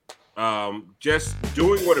 Just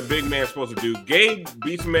doing what a big man's supposed to do. Gabe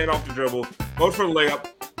beats a man off the dribble, goes for the layup.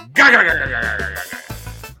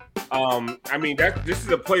 I mean, this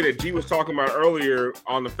is a play that G was talking about earlier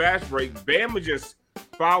on the fast break. Bam was just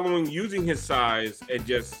following, using his size, and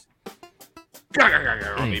just on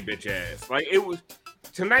their bitch ass. Like it was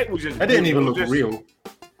tonight was just. That didn't even look real.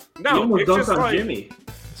 No, it's just like Jimmy.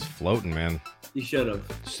 It's floating, man. He should have.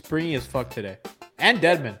 Springy as fuck today. And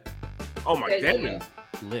Deadman. Oh my Deadman.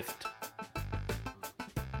 Lift.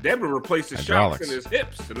 Deadman replaced his shots in his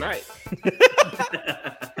hips tonight.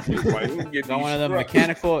 Got one of them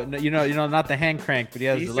mechanical, not the hand crank, but he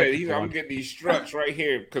has the electric one. I'm getting these struts right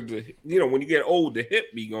here because when you get old, the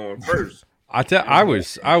hip be going first. I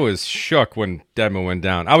was shook when Deadman went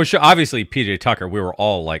down. I was shook. Obviously, PJ Tucker. We were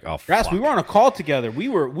all like, "Oh, fuck." We were on a call together. We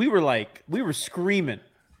were screaming.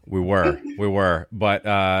 We were. But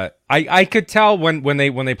I could tell when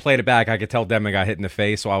they played it back. I could tell Deadman got hit in the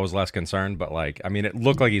face, so I was less concerned. But like, I mean, it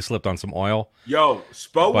looked like he slipped on some oil. Yo,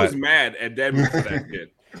 Spo was mad at Deadman for that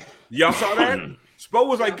shit. Y'all saw that? Spo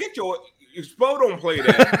was like, Spo don't play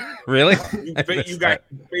that. Really? You got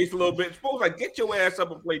faced a little bit. Spo was like, get your ass up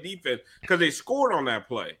and play defense because they scored on that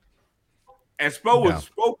play. And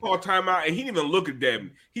Spo called timeout, and he didn't even look at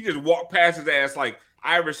Deadman. He just walked past his ass like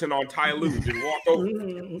Iverson on Ty Lue. Just walked over.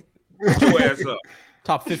 Get your ass up.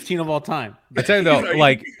 Top 15 of all time. I tell you though,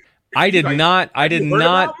 like I did not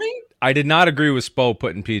agree with Spo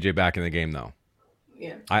putting PJ back in the game though.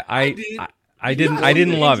 Yeah, I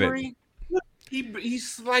didn't love it. He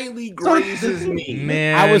slightly grazed his knee.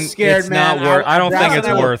 Man, I was scared, man. I don't think it's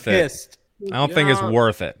worth it. I don't think it's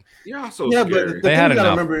worth it. Yeah, so scared. But the thing you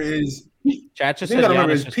gotta remember is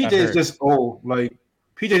PJ is just old. Like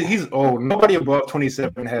PJ, he's old. Nobody above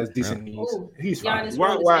 27 has decent knees. He's fine.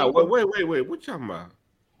 Wow. Wait. What you talking about?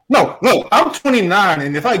 No, I'm 29,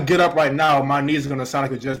 and if I get up right now, my knees are gonna sound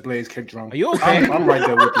like a Just Blaze kick drum. Are you okay? I'm right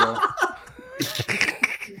there with y'all.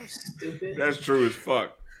 That's true as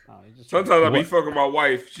fuck. Sometimes I be fucking my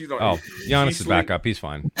wife. She's like, "Oh, Giannis is back up. He's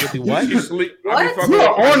fine." What? She sleep. I be fucking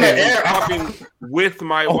on the air, talking with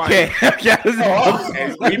my wife.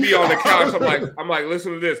 And we be on the couch. I'm like,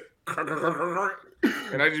 listen to this,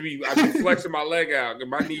 and I be flexing my leg out, and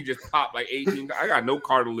my knee just popped like 18. I got no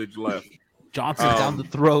cartilage left. Johnson's down the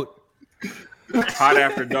throat. Hot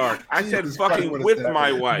after dark. I said fucking with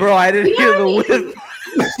my wife. Bro, I didn't hear the with.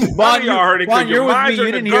 Bon, y'all heard it. Bon, you're with me. Minds You are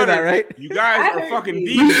didn't the hear that, gunners. right? You guys are fucking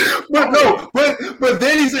deviants. but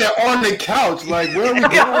then he said on the couch. Like, where are we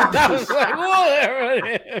going? I was like,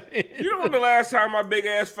 whoa. You know when the last time my big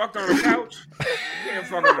ass fucked on the couch? You can't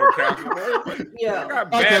fuck on the couch, man. Yeah. I got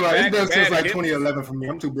Okay, bad like, back, it's been since bad like hips. 2011 for me.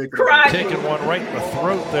 I'm too big for that. Taking one right in the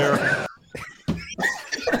throat there.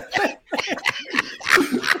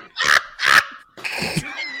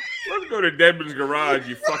 Let's go to Deadman's garage,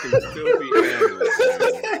 you fucking filthy animal.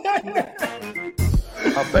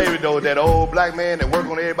 My favorite though is that old black man that work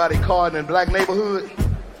on everybody's car in the black neighborhood.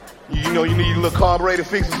 You know, you need a little carburetor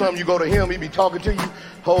fix or something, you go to him, he be talking to you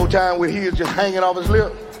whole time with his just hanging off his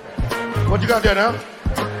lip. What you got there now?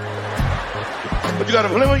 What you got a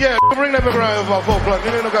Plymouth? Yeah, bring that back around here about 4 o'clock.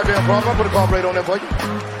 There ain't no goddamn problem. I'll put a carburetor on there for you.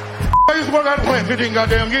 I used to work out the plant 15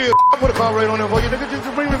 goddamn years. I'll put a carburetor on there for you. Nigga,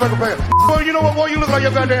 just bring me back a pair. Boy, you know what, boy? You look like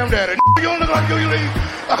your goddamn daddy. You don't look like you leave.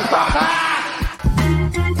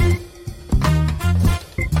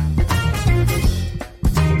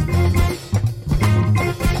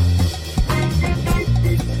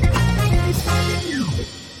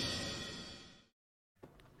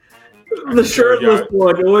 The shirtless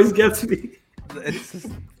one always gets me.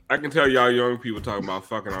 I can tell y'all young people talking about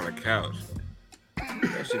fucking on a couch.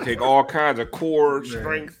 That should take all kinds of core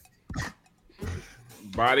strength,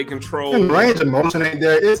 body control. And range of motion ain't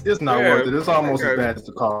there. It's not worth it. It's almost as bad as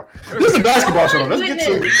the car. This is a basketball show. Let's get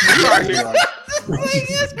to it.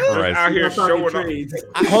 Out here showing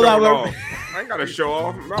off. Hold on. I ain't got to show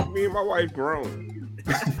off. Me and my wife grown.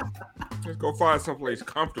 Just go find someplace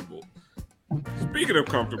comfortable. Speaking of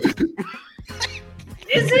comfortable.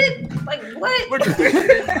 Is it? Like, what? Look at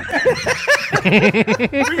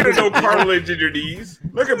Speaking of no cartilage in your knees.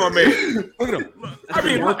 Look at my man. Look at him.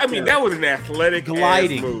 I mean, that was an athletic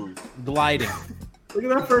gliding move. Gliding. Look at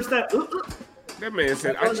that first step. That man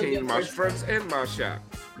said, I changed my fronts and my shot.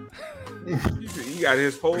 He got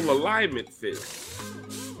his whole alignment fixed.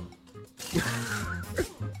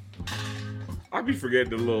 I be forgetting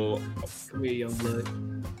the little. Come here, young blood.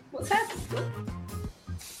 What's happening?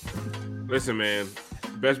 Listen, man.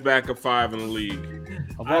 Best backup 5 in the league.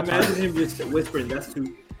 Of I all time. imagine him just whispering. That's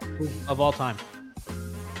too. Of all time.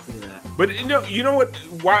 But you know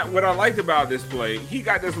what I liked about this play? He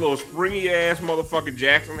got this little springy ass motherfucker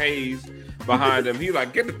Jackson Hayes behind him. He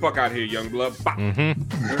like, get the fuck out of here, young blood.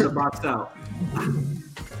 They're boxed out.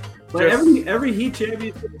 But every Heat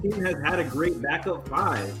championship team has had a great backup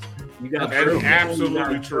 5. You got That is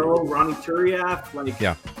absolutely true. Ronnie Turiaf, like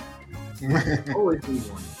always need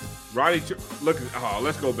one. Ronnie,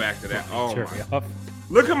 let's go back to that. Oh Sure, my! yeah.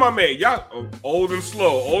 Look at my man, y'all old and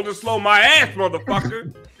slow, my ass,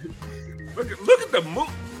 motherfucker. look at the move.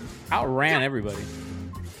 Outran everybody.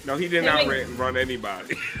 No, he did not run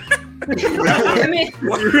anybody. He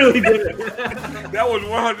really did. That was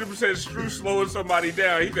 100% Stru slowing somebody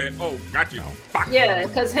down. He said, "Oh, got you." Yeah,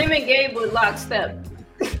 because him and Gabe were lockstep.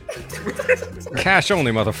 Cash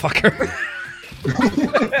only, motherfucker.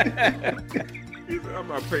 I'm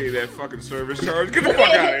not paying that fucking service charge. Get the fuck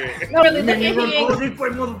out of here. No, really,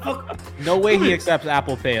 No way he accepts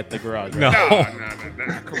Apple Pay at the garage. No.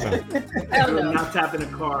 Right? Come on. I'm not tapping a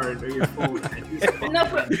card or your phone. Like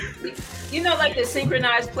the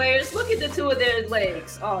synchronized players. Look at the two of their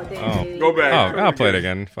legs. Oh, damn. Go back. Oh, I'll play it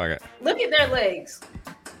again. Fuck it. Look at their legs.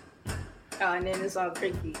 Oh, and then it's all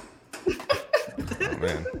creaky. Oh,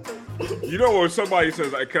 man. You know when somebody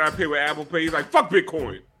says, like, "Can I pay with Apple Pay?" He's like, "Fuck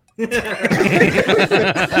Bitcoin." he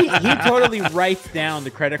totally writes down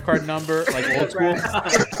the credit card number like old school.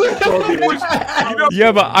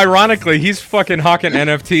 Yeah, but ironically, he's fucking hawking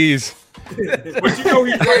NFTs. But he's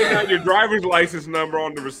writing down your driver's license number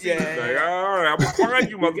on the receipt. Like, all right, I'm gonna find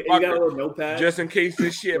you, motherfucker. You got a little notepad? Just in case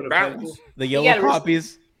this shit bounces. The yellow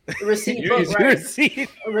copies. Receipt book, right? He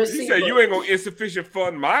said you ain't gonna insufficient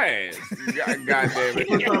fund my ass. God damn it.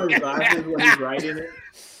 He puts on his glasses when he's writing it.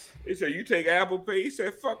 He said, "You take Apple Pay." He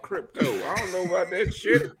said, "Fuck crypto. I don't know about that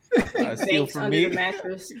shit." Steal from me.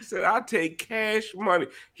 Mattress. He said, "I take cash money."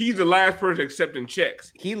 He's the last person accepting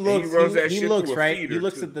checks. He looks. He runs that He shit looks through a right. feeder, He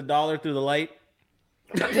looks too. at the dollar through the light.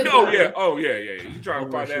 Oh yeah. He's trying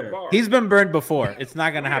to find that bar. He's been burned before. It's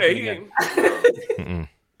not gonna happen again.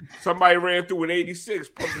 Somebody ran through an 86,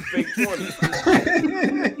 pumping fake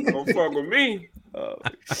 20. Don't fuck with me.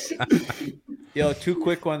 Yo, 2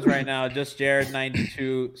 quick ones right now. Just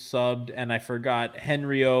Jared92 subbed, and I forgot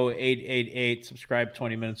Henryo888 subscribed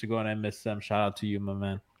 20 minutes ago, and I missed them. Shout out to you, my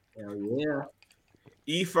man. Hell yeah.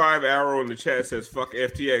 E5 Arrow in the chat says, "Fuck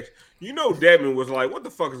FTX." You know, Deadman was like, "What the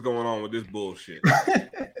fuck is going on with this bullshit?"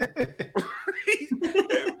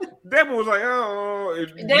 Devin was like, oh.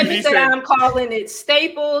 Devin said, I'm calling it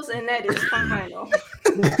Staples, and that is final.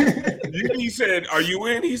 He said, are you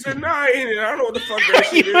in? He said, no, I ain't in. I don't know what the fuck that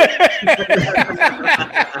shit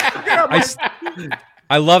is.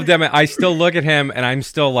 I love Devin. I still look at him, and I'm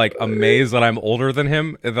still like amazed that I'm older than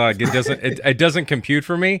him. Like it doesn't compute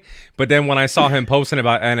for me. But then when I saw him posting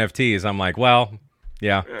about NFTs, I'm like, well,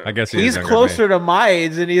 yeah, I guess he's closer to my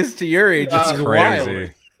age than he is to your age. It's crazy.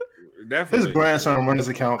 Wild. Definitely. His grandson runs his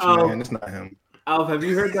accounts, man. It's not him. Alf, have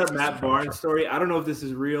you heard that Matt Barnes story? I don't know if this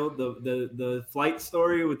is real. The flight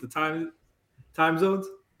story with the time zones.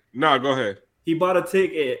 No, go ahead. He bought a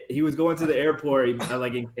ticket. He was going to the airport,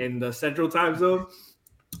 like in the Central Time Zone,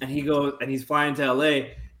 and he goes and he's flying to LA.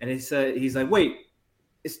 And he's like, wait,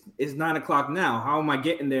 it's 9 o'clock now. How am I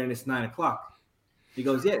getting there? And it's 9 o'clock. He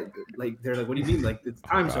goes, yeah. Like they're like, what do you mean? Like it's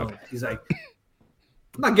time zone. He's like,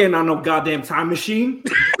 I'm not getting on no goddamn time machine.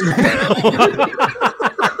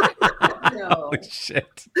 Holy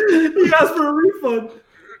shit. He asked for a refund.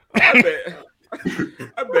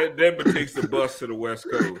 I bet Devin takes the bus to the West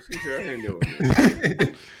Coast. He said, I ain't doing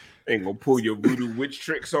it. Ain't gonna pull your voodoo witch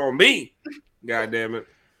tricks on me. God damn it.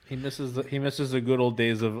 He misses the good old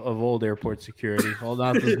days of old airport security. Hold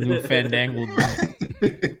on to this new fandangled.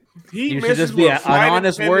 You should just be an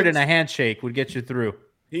honest word and a handshake would get you through.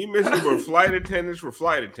 He misses for flight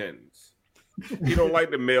attendants. He don't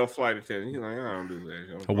like the male flight attendants. He's like, I don't do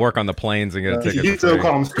that. I'll work on the planes and get a ticket. You still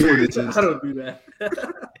call them stewardesses. I don't do that. I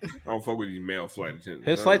don't fuck with these male flight attendants.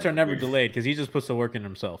 His flights are never delayed because he just puts the work in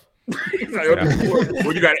himself. He's like,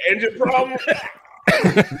 well, you got an engine problem?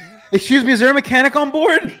 Excuse me, is there a mechanic on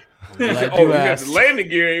board? You got the landing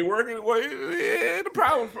gear ain't working. Well, yeah, the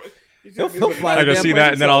problem. He'll fly. I just see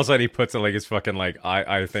that, and then all of a sudden he puts it like his fucking like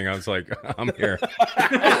eye thing. I was like, I'm here.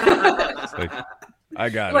 It's like, I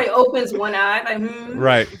got like it. opens one eye, like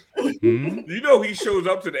right. You know he shows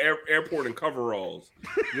up to the airport in coveralls,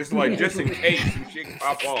 just in case some shit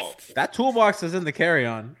pop off. That toolbox is in the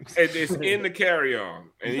carry-on. And it's in the carry-on.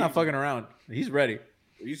 And he's not fucking around. He's ready.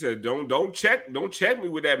 He said, "Don't check me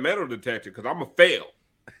with that metal detector because I'm a fail."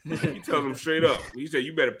 He tells him straight up. He said,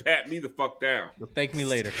 "You better pat me the fuck down." You'll thank me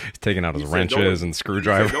later. He's taking out his wrenches and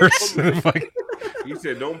screwdrivers. He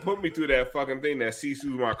said, "Don't put me through that fucking thing that sees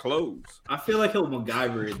through my clothes." I feel like he'll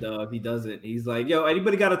MacGyver it though if he doesn't. He's like, "Yo,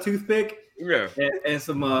 anybody got a toothpick? Yeah, and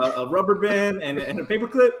some a rubber band and a paper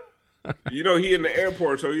clip." You know, he in the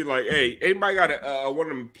airport, so he's like, "Hey, anybody got one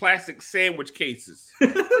of them plastic sandwich cases?"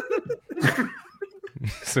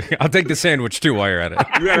 So I'll take the sandwich too while you're at it.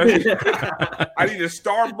 I need a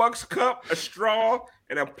Starbucks cup, a straw,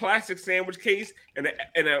 and a plastic sandwich case, and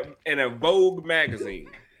a Vogue magazine.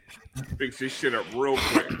 Fix this shit up real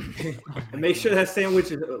quick. And make sure that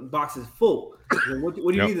sandwich box is full. What do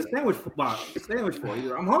you need the sandwich box? Sandwich for?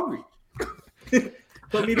 I'm hungry.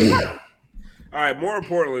 Put me to work. All right. More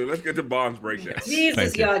importantly, let's get to Bond's breakdown.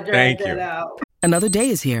 Jesus, y'all dragged that out. Another day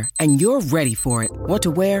is here, and you're ready for it. What to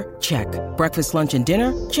wear? Check. Breakfast, lunch, and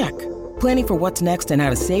dinner? Check. Planning for what's next and how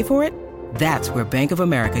to save for it? That's where Bank of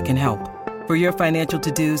America can help. For your financial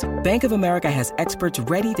to-dos, Bank of America has experts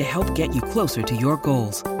ready to help get you closer to your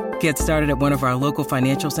goals. Get started at one of our local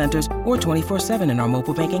financial centers or 24/7 in our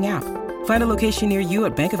mobile banking app. Find a location near you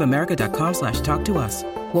at bankofamerica.com/talktous.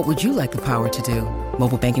 What would you like the power to do?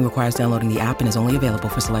 Mobile banking requires downloading the app and is only available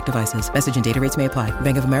for select devices. Message and data rates may apply.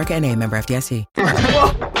 Bank of America N.A., member FDIC.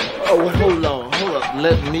 Oh, hold up.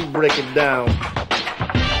 Let me break it down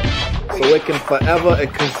so it can forever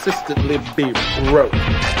and consistently be broke.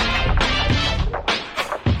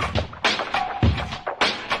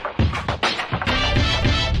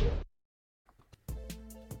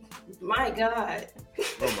 My God.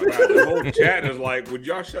 Oh my God, the whole chat is like, would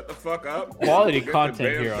y'all shut the fuck up? Quality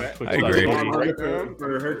content here on Twitch. I agree.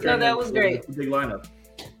 No, that was great. Big lineup.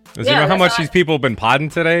 Does you know how much these people have been podding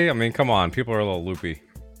today? I mean, come on, people are a little loopy.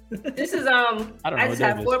 This is I just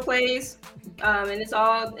have 4 plays, and it's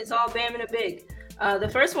all Bam and a big. The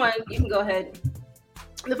first one, you can go ahead.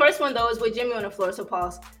 The first one though is with Jimmy on the floor, so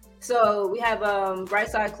pause. So we have right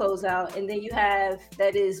side closeout, and then you have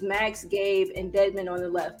that is Max, Gabe, and Deadman on the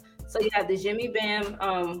left. So you have the Jimmy Bam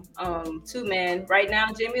 2-man. Right now,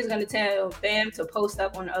 Jimmy is going to tell Bam to post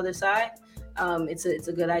up on the other side. It's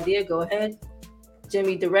a good idea. Go ahead.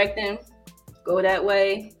 Jimmy directing. Go that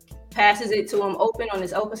way. Passes it to him open on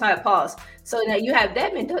his open side. Pause. So now you have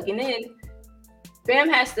Deadman ducking in. Bam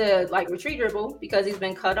has to retreat dribble because he's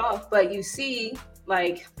been cut off. But you see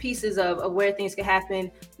pieces of where things can happen.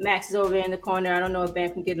 Max is over there in the corner. I don't know if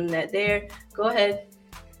Bam can get him that there. Go ahead.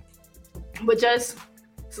 But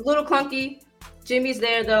it's a little clunky. Jimmy's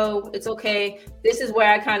there though. It's okay. This is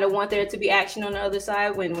where I kind of want there to be action on the other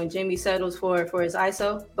side when Jimmy settles for his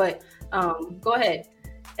ISO. But go ahead.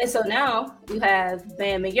 And so now you have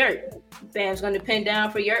Bam and Yurt. Bam's going to pin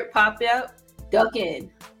down for Yurt, pop out, duck in.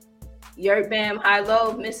 Yurt, Bam, high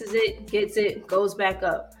low, misses it, gets it, goes back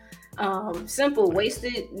up. Simple,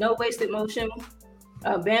 no wasted motion.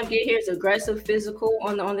 Bam get here is aggressive, physical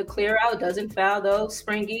on the clear out, doesn't foul though,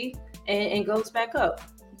 springy, and goes back up.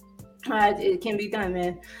 It can be done,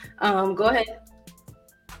 man. Go ahead.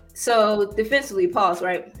 So defensively, pause,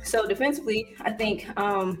 right? So defensively, I think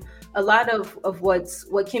a lot of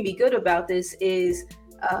what can be good about this is,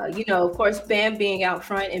 of course, Bam being out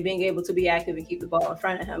front and being able to be active and keep the ball in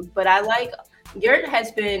front of him. But I like Yurt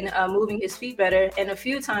has been moving his feet better, and a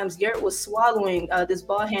few times Yurt was swallowing this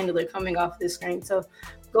ball handler coming off this screen. So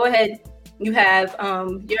go ahead. You have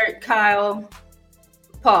Yurt, Kyle,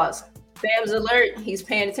 pause. Bam's alert. He's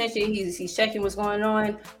paying attention. He's checking what's going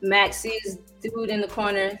on. Max sees dude in the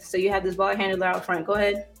corner. So you have this ball handler out front. Go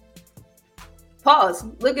ahead. Pause.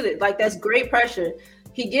 Look at it. Like, that's great pressure.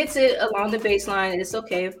 He gets it along the baseline, and it's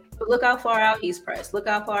okay. But look how far out he's pressed. Look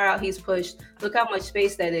how far out he's pushed. Look how much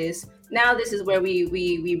space that is. Now this is where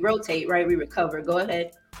we rotate, right? We recover. Go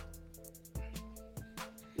ahead.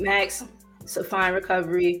 Max, it's a fine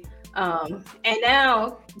recovery. And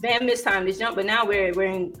now Bam missed time to jump, but now we're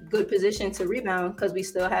in good position to rebound because we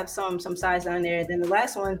still have some size down there. Then the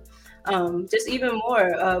last one, just even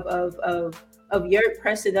more of Yurt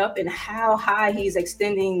pressing up and how high he's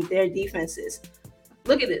extending their defenses.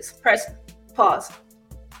 Look at this. Press, pause.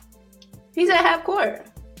 He's at half court.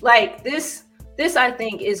 Like this I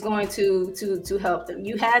think is going to help them.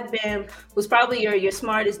 You had Bam, who's probably your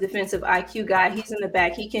smartest defensive IQ guy. He's in the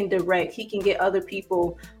back. He can direct. He can get other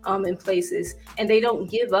people in places, and they don't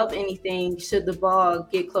give up anything should the ball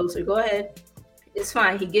get closer. Go ahead. It's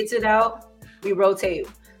fine. He gets it out. We rotate.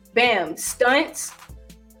 Bam, stunts.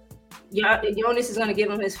 Jonas is going to give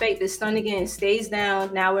him his fake. This stun again, stays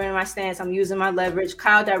down. Now we're in my stance. I'm using my leverage.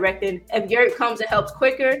 Kyle directed. If Yurt comes and helps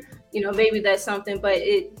quicker, maybe that's something, but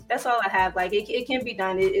that's all I have. Like, it can be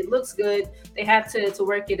done. It looks good. They have to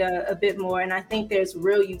work it a bit more, and I think there's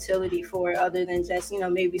real utility for it other than just,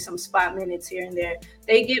 maybe some spot minutes here and there.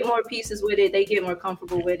 They get more pieces with it. They get more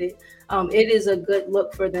comfortable with it. It is a good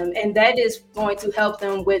look for them, and that is going to help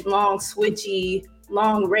them with long, switchy,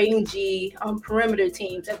 long rangy perimeter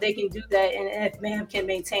teams. If they can do that, and if Bam can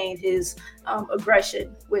maintain his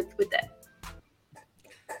aggression with that.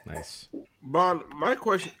 Nice. Bond, I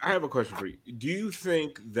have a question for you. Do you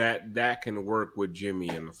think that can work with Jimmy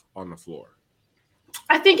on the floor?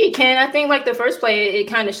 I think it can. I think like the first play, it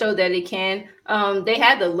kind of showed that it can. They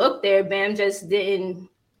had the look there. Bam just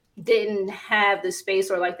didn't have the space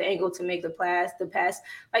or like the angle to make the pass.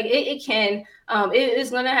 Like it can. It's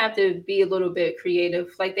gonna have to be a little bit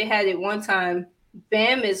creative. Like they had it one time.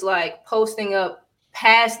 Bam is like posting up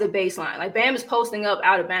past the baseline. Like Bam is posting up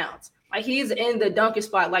out of bounds. Like he's in the dunker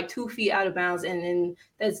spot, like 2 feet out of bounds, and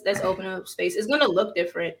that's opening up space. It's gonna look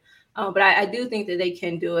different, but I do think that they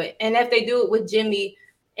can do it. And if they do it with Jimmy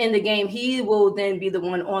in the game, he will then be the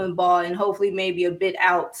one on the ball and hopefully maybe a bit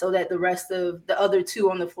out so that the rest of the other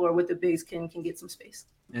two on the floor with the bigs can get some space.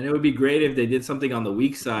 And it would be great if they did something on the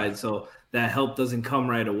weak side so that help doesn't come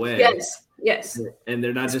right away. Yes. And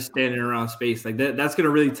they're not just standing around space. Like that's going to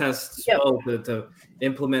really test to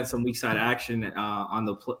implement some weak side action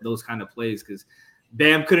on those kind of plays, because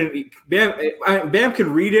Bam can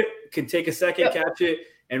read it, can take a second, catch it,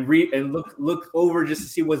 and read and look over just to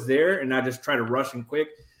see what's there and not just try to rush and quick.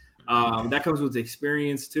 That comes with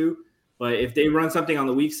experience too. But if they run something on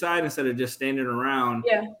the weak side instead of just standing around,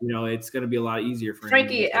 it's going to be a lot easier for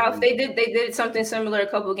Frankie, Alf, they did something similar a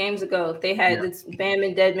couple of games ago. They had this Bam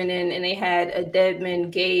and Dedmon in, and they had a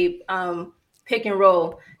Dedmon Gabe pick and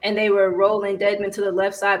roll, and they were rolling Dedmon to the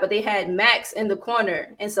left side, but they had Max in the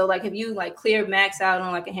corner. And so like if you like clear Max out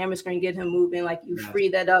on like a hammer screen, get him moving, like you free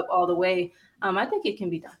that up all the way. I think it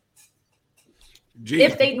can be done.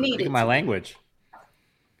 If they need it. My language.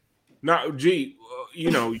 No,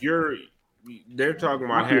 they're talking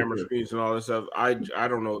about hammer screens and all this stuff. I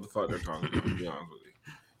don't know what the fuck they're talking about, to be honest with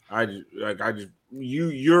you.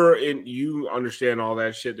 You understand all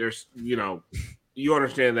that shit. There's you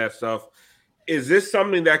understand that stuff. Is this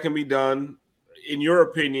something that can be done, in your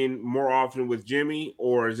opinion, more often with Jimmy,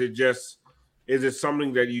 or is it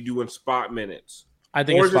something that you do in spot minutes? I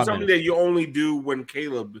think, or it's is it something that you only do when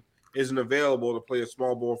Caleb isn't available to play a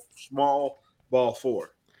small ball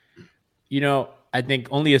four? I think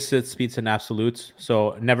only assists beats in absolutes,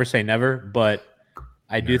 so never say never. But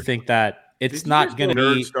I do think that it's not going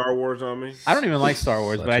to be Star Wars on me. I don't even like Star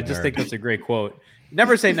Wars, but I just think that's a great quote.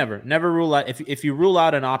 Never say never. Never rule out. If you rule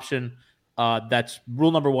out an option, that's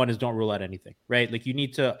rule number one is don't rule out anything, right? Like you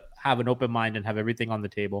need to have an open mind and have everything on the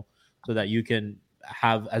table so that you can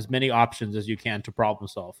have as many options as you can to problem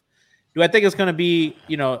solve. Do I think it's going to be,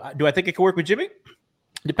 do I think it can work with Jimmy?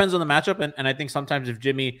 Depends on the matchup. And I think sometimes if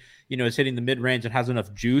Jimmy, is hitting the mid-range and has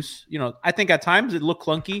enough juice, I think at times it looked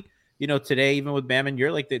clunky, today, even with Bam and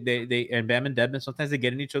Yurt, like they and Bam and Dedmon, sometimes they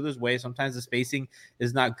get in each other's way. Sometimes the spacing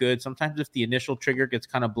is not good. Sometimes if the initial trigger gets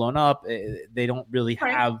kind of blown up, they don't really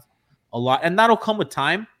have a lot. And that'll come with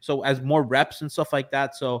time. So as more reps and stuff like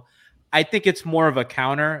that. So I think it's more of a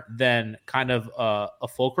counter than kind of a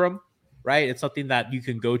fulcrum, right? It's something that you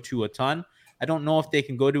can go to a ton. I don't know if they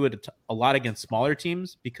can go to it a lot against smaller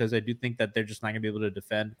teams because I do think that they're just not going to be able to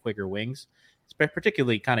defend quicker wings,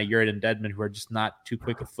 particularly kind of Yurt and Dedmon, who are just not too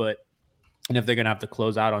quick a foot. And if they're going to have to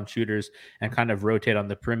close out on shooters and kind of rotate on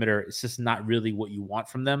the perimeter, it's just not really what you want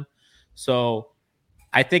from them. So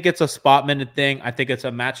I think it's a spot minute thing. I think it's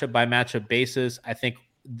a matchup by matchup basis. I think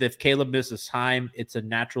if Caleb misses time, it's a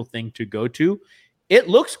natural thing to go to. It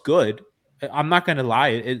looks good. I'm not going to lie.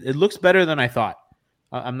 It looks better than I thought.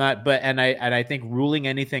 I'm not, but I think ruling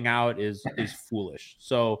anything out is foolish.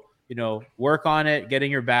 So, work on it, get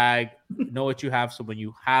in your bag, know what you have. So when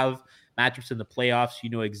you have matchups in the playoffs, you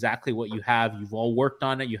know exactly what you have. You've all worked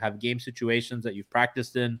on it. You have game situations that you've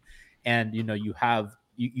practiced in, and you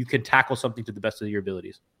can tackle something to the best of your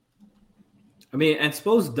abilities. I mean, and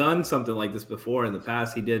Spo's done something like this before in the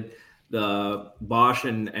past. He did the Bosch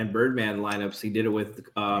and Birdman lineups. He did it with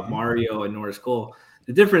Mario and Norris Cole.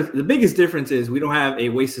 The biggest difference is we don't have a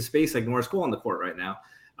waste of space like Norris Cole on the court right now.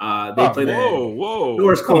 They play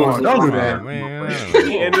Norris Cole. Don't do that,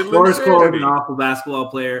 man. Norris Cole is an awful basketball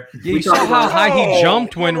player. You saw how high he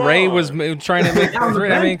jumped when Ray was trying to make the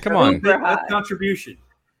three. I mean, come on. That's contribution.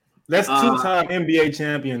 That's two-time NBA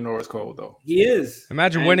champion Norris Cole, though. He is.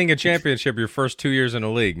 Imagine winning a championship your first 2 years in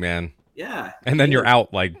a league, man. Yeah. And then you're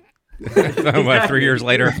out like 3 years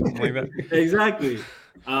later. Like that. Exactly.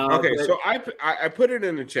 Okay, so I put it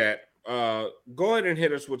in the chat. Go ahead and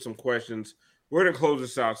hit us with some questions. We're going to close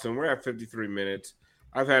this out soon. We're at 53 minutes.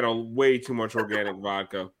 I've had way too much organic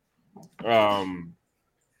vodka.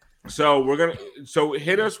 So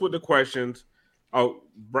hit us with the questions. Oh,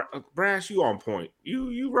 Brass, you on point.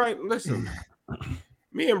 You right. Listen,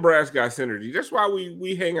 me and Brass got synergy. That's why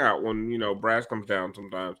we hang out when Brass comes down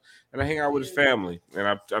sometimes, and I hang out with his family. And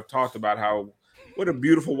I've talked about what a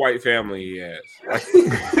beautiful white family he has.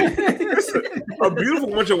 A beautiful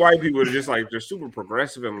bunch of white people are just like they're super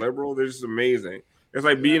progressive and liberal. They're just amazing. It's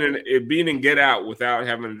like being in Get Out without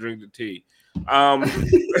having to drink the tea.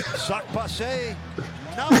 Sock passe.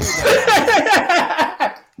 No.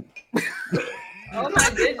 Oh my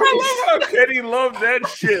goodness! I love how Kenny loves that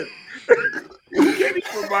shit. Kenny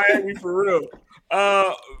from Miami for real.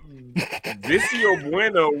 Vicio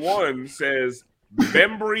Bueno 1 says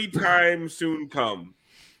Bembry time soon come.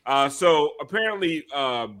 So apparently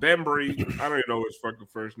Bembry, I don't even know his fucking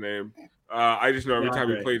first name. I just know every time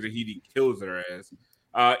he plays the Heat, he kills their ass.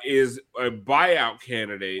 Is a buyout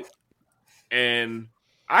candidate, and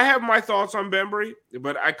I have my thoughts on Bembry,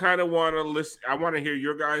 but I kind of want to listen. I want to hear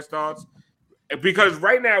your guys' thoughts. Because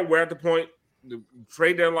right now we're at the point, the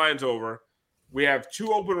trade deadline's over. We have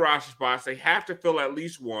 2 open roster spots. They have to fill at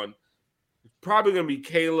least one. It's probably going to be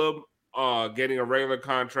Caleb getting a regular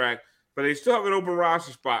contract, but they still have an open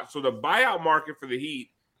roster spot. So the buyout market for the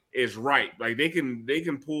Heat is right. Like they can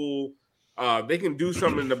pull, they can do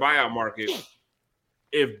something in the buyout market.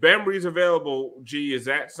 If Bembry's available, is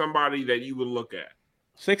that somebody that you would look at?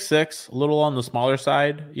 6'6", a little on the smaller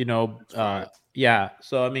side, yeah.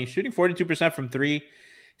 So, I mean, shooting 42% from 3,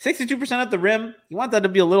 62% at the rim. You want that to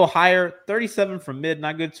be a little higher. 37 from mid,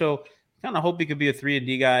 not good. So, kind of hope he could be a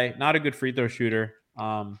 3-and-D guy. Not a good free throw shooter.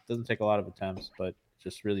 Doesn't take a lot of attempts, but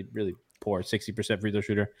just really, really poor. 60% free throw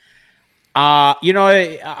shooter. I'm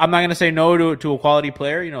not going to say no to a quality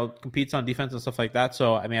player, competes on defense and stuff like that.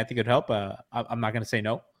 So, I mean, I think it'd help. I'm not going to say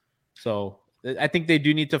no. So, I think they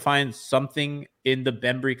do need to find something in the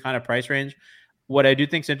Bembry kind of price range. What I do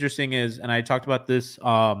think is interesting is, and I talked about this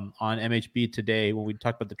on MHB today when we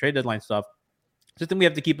talked about the trade deadline stuff, something we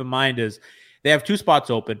have to keep in mind is they have 2 spots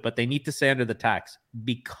open, but they need to stay under the tax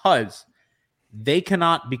because they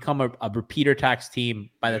cannot become a repeater tax team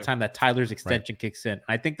by the time that Tyler's extension kicks in. And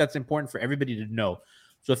I think that's important for everybody to know.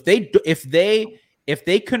 So if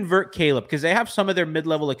they convert Caleb, because they have some of their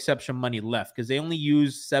mid-level exception money left, because they only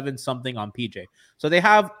use 7 something on PJ. So they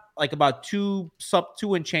have like about 2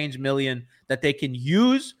 and change million that they can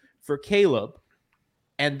use for Caleb.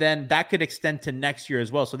 And then that could extend to next year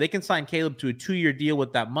as well. So they can sign Caleb to a 2-year deal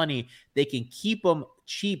with that money. They can keep him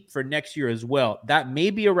cheap for next year as well. That may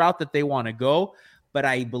be a route that they want to go, but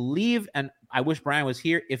I believe, and I wish Brian was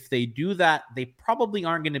here, if they do that, they probably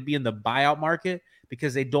aren't going to be in the buyout market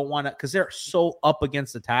because they don't want to, because they're so up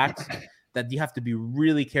against the tax that you have to be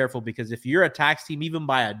really careful, because if you're a tax team, even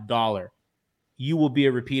by $1, you will be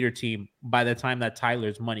a repeater team by the time that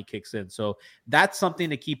Tyler's money kicks in. So that's something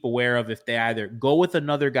to keep aware of if they either go with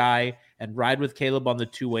another guy and ride with Caleb on the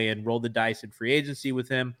two-way and roll the dice in free agency with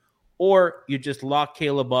him, or you just lock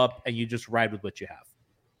Caleb up and you just ride with what you have.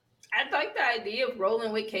 I like the idea of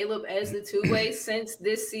rolling with Caleb as the two-way since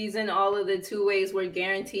this season, all of the two-ways were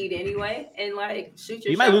guaranteed anyway. And like, shoot your shot.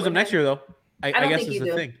 You might lose him next year though. I guess is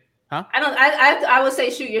the thing. Huh? I would say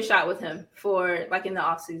shoot your shot with him for like in the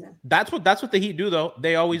off season. That's what the Heat do though.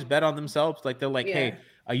 They always bet on themselves. Like they're like, hey,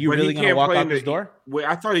 are you really going to walk out this door? Wait,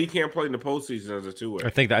 I thought he can't play in the postseason as a two-way. I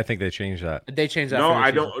think they changed that. They changed that. No,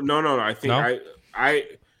 I don't. No. I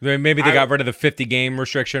think maybe they got rid of the 50-game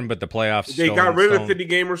restriction, but the playoffs. They got rid of the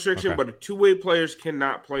 50-game restriction, but the two-way players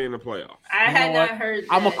cannot play in the playoffs. I had not heard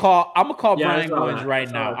that. I'm gonna call Brian Goins right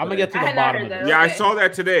now. I'm gonna get to the bottom of it. Yeah, I saw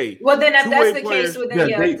that today. Well, then if that's the case, then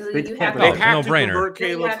you have to convert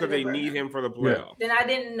Caleb because they need him for the playoffs. Then I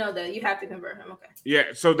didn't know that. You have to convert him. Okay. Yeah,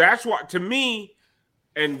 so that's why, to me,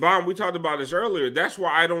 and Bon, we talked about this earlier. That's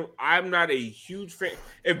why I'm not a huge fan.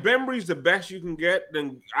 If Bembry's the best you can get,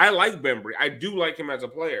 then I like Bembry. I do like him as a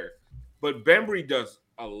player. But Bembry does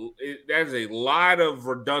there's a lot of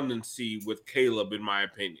redundancy with Caleb, in my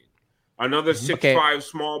opinion. Another 6'5"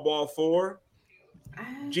 small ball 4.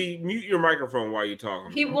 Gee, mute your microphone while you're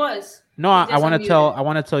talking. He was. No, I want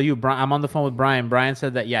to tell you, Brian. I'm on the phone with Brian. Brian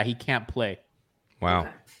said that he can't play. Wow.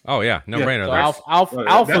 Oh yeah, no brainer. So Alf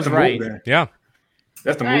was right. Yeah.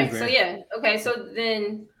 That's the move. So okay. So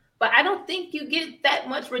then, but I don't think you get that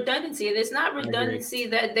much redundancy, and it's not redundancy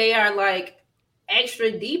that they are like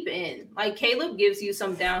extra deep in. Like Caleb gives you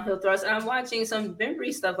some downhill thrust, and I'm watching some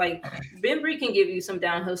Bembry stuff. Like Bembry can give you some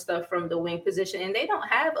downhill stuff from the wing position, and they don't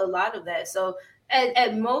have a lot of that. So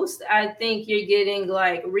at most, I think you're getting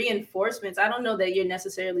like reinforcements. I don't know that you're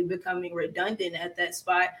necessarily becoming redundant at that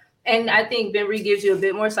spot. And I think Bembry gives you a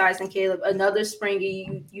bit more size than Caleb. Another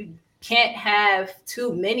springy, you can't have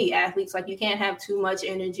too many athletes. Like you can't have too much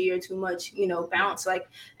energy or too much, bounce. Like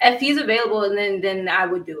if he's available, and then I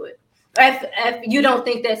would do it. If you don't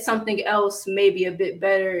think that something else maybe a bit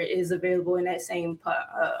better is available in that same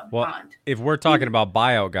pond. If we're talking about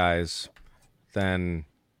buyout guys, then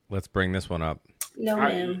let's bring this one up. No,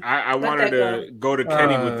 man. I wanted to go to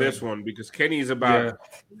Kenny with this one because Kenny's about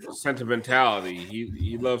sentimentality.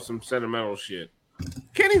 He loves some sentimental shit.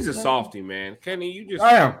 Kenny's a softie, man. Kenny, you just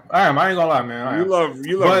I am. I ain't gonna lie, man.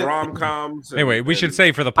 You love rom-coms. Anyway, we should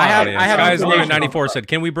say for the pod audience, guys, Name 94 said,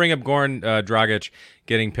 can we bring up Goran Dragic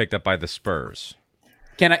getting picked up by the Spurs?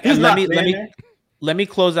 Can I let me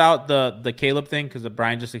close out the Caleb thing because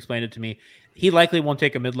Brian just explained it to me. He likely won't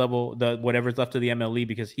take a mid-level, whatever's left of the MLE,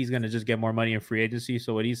 because he's going to just get more money in free agency.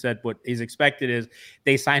 So what he said, what is expected is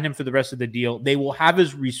they sign him for the rest of the deal. They will have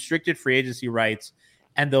his restricted free agency rights,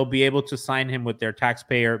 and they'll be able to sign him with their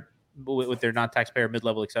non-taxpayer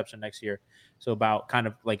mid-level exception next year. So about kind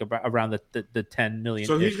of like around the 10 million.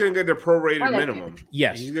 So he's going to get the prorated minimum.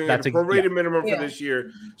 Yes, he's going to get the prorated minimum for this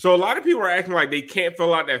year. So a lot of people are acting like they can't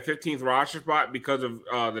fill out that 15th roster spot because of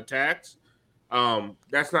the tax.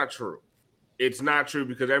 That's not true. It's not true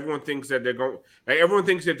because everyone thinks that they're going. Like, everyone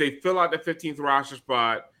thinks that they fill out the 15th roster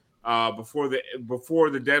spot before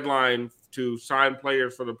the deadline to sign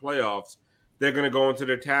players for the playoffs, they're going to go into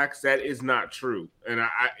their tax. That is not true. And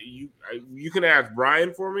you can ask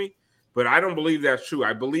Brian for me, but I don't believe that's true.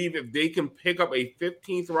 I believe if they can pick up a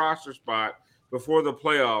 15th roster spot before the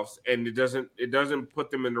playoffs, and it doesn't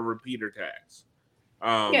put them in the repeater tax.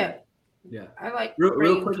 Yeah. I like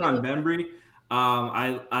real quick on Bembry.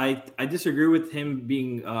 I disagree with him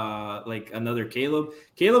being like another Caleb.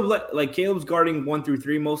 Caleb's guarding 1 through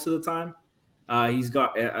 3 most of the time. He's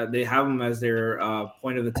got they have him as their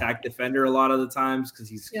point of attack defender a lot of the times because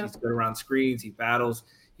he's good around screens. He battles.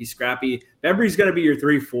 He's scrappy. Bembry's going to be your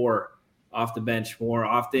 3-4 off the bench more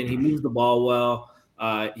often. He moves the ball well.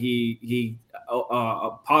 He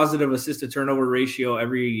a positive assist to turnover ratio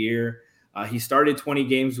every year. He started 20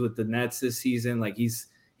 games with the Nets this season. Like he's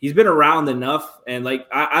been around enough, and like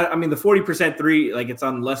I mean the 40% three, like it's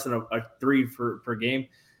on less than a 3 per game.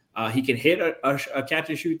 He can hit a catch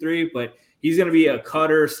and shoot 3, but he's going to be a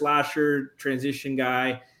cutter, slasher, transition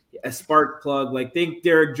guy, a spark plug. Like think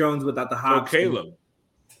Derrick Jones without the hops. So Caleb.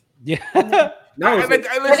 Yeah. No, but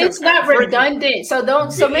it's not redundant. So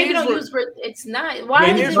maybe don't use. It's not. Why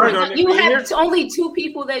is it redundant? You have only 2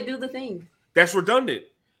 people that do the thing. That's redundant.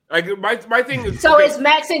 Like my thing is. So is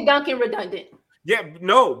Max and Duncan redundant? Yeah,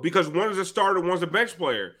 no, because one is a starter, one's a bench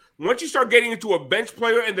player. Once you start getting into a bench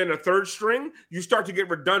player and then a third string, you start to get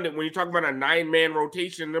redundant when you talk about a 9-man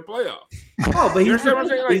rotation in the playoffs. Oh, but he's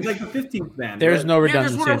like the 15th man. There's no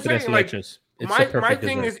redundancy in Tres Leches. My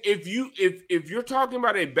thing is if you're talking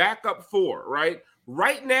about a backup 4, right?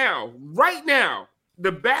 Right now,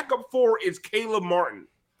 the backup 4 is Caleb Martin.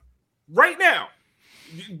 Right now,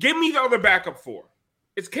 give me the other backup 4.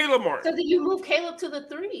 It's Caleb Martin. So then you move Caleb to the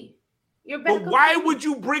 3. But why would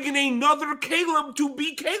you bring in another Caleb to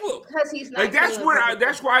be Caleb? Because he's not. Like that's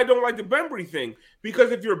why I don't like the Bembry thing.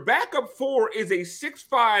 Because if your backup 4 is a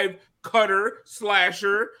 6'5" cutter,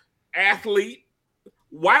 slasher, athlete,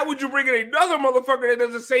 why would you bring in another motherfucker that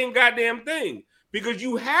does the same goddamn thing? Because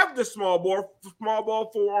you have the small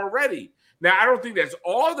ball 4 already. Now I don't think that's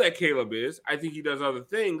all that Caleb is. I think he does other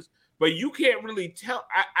things, but you can't really tell.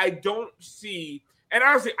 I don't see. And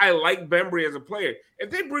honestly, I like Bembry as a player.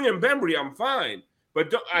 If they bring in Bembry, I'm fine.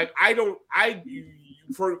 But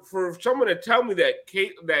for someone to tell me that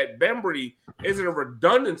Bembry isn't a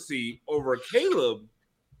redundancy over Caleb,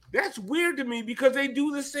 that's weird to me because they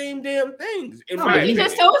do the same damn things. He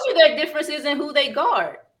just told you their differences in who they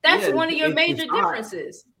guard. That's one of your major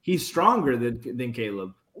differences. He's stronger than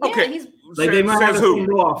Caleb. Okay, he's like they might have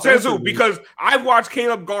says who? Because I've watched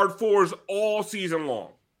Caleb guard 4s all season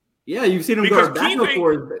long. Yeah, you've seen him guard backup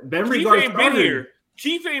 4s. Bembry guards starters.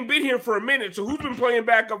 Keith ain't been here for a minute, so who's been playing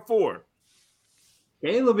backup 4?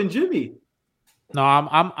 Caleb and Jimmy. No,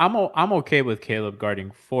 I'm okay with Caleb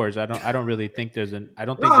guarding 4s. I don't really think there's an. I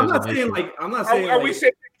don't think. No, there's I'm not saying. Are we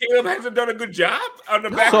saying that Caleb hasn't done a good job on the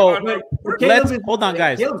back? So hold on,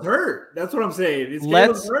 guys. Caleb's hurt. That's what I'm saying.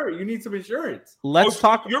 Caleb's hurt. You need some insurance. Let's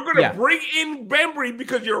talk. You're gonna bring in Bembry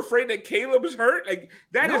because you're afraid that Caleb is hurt. Like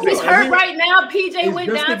that is. He's hurt right now. PJ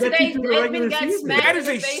went down today. Edmund got smacked. That is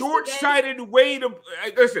a short-sighted way to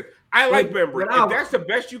listen. I like Bembry. If that's the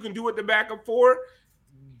best you can do at the backup 4,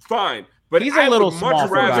 fine. But he's a little small. Much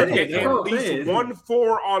rather get at least 1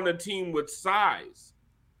 4 on the team with size.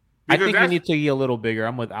 I think you need to get a little bigger.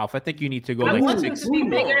 I'm with Alf. I think you need to go like 6.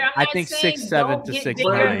 I think 6'7" to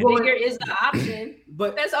 6'9". Bigger is the option,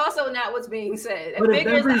 but that's also not what's being said. But if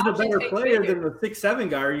Bembry's a better player than the 6'7"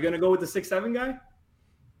 guy, are you going to go with the 6'7" guy?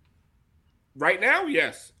 Right now,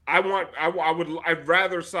 yes. I'd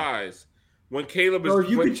rather size when Caleb is. So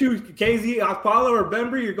you could choose KZ, Akpala, or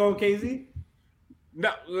Bembry. You're going KZ.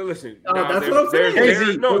 No, listen. That's what I'm saying.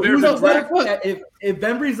 If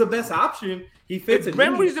Bembry's the best option, he fits. If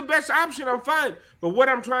Bembry's the best option, I'm fine. But what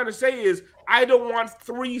I'm trying to say is, I don't want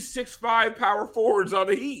 3 6'5" power forwards on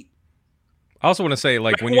the Heat. I also want to say,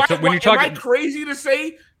 like when you're talking, am I crazy to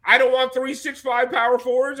say I don't want 3 6'5" power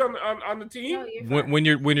forwards on the team? When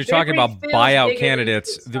you're talking about buyout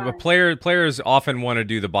candidates, the players often want to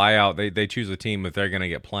do the buyout. They choose a team if they're going to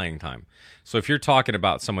get playing time. So if you're talking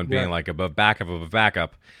about someone being like a backup of a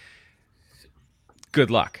backup, good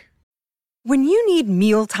luck. When you need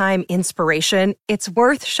mealtime inspiration, it's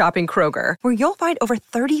worth shopping Kroger, where you'll find over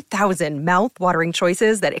 30,000 mouth-watering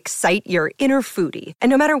choices that excite your inner foodie. And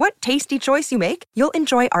no matter what tasty choice you make, you'll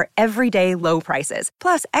enjoy our everyday low prices,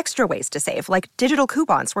 plus extra ways to save, like digital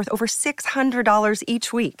coupons worth over $600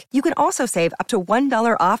 each week. You can also save up to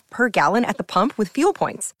 $1 off per gallon at the pump with fuel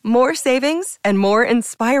points. More savings and more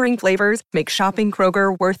inspiring flavors make shopping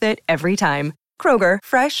Kroger worth it every time. Kroger,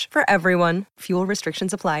 fresh for everyone. Fuel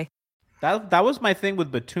restrictions apply. That was my thing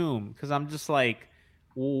with Batum, because I'm just like,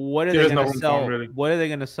 what are they going to sell? What are they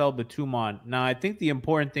going to sell Batum on? Now, I think the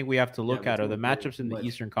important thing we have to look at are the matchups in the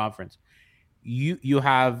Eastern Conference. You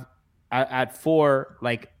have at 4,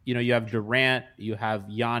 like, you have Durant, you have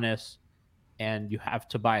Giannis, and you have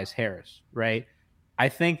Tobias Harris, right? I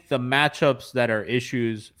think the matchups that are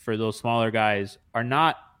issues for those smaller guys are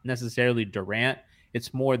not necessarily Durant.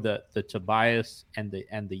 It's more the Tobias and the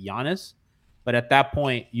Giannis. But at that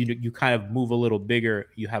point, you kind of move a little bigger.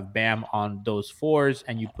 You have Bam on those 4s,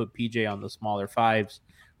 and you put PJ on the smaller 5s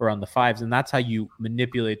or on the 5s, and that's how you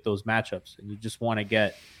manipulate those matchups. And you just want to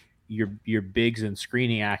get your bigs and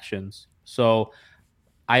screening actions. So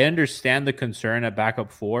I understand the concern at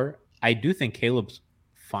backup 4. I do think Caleb's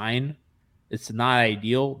fine. It's not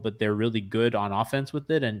ideal, but they're really good on offense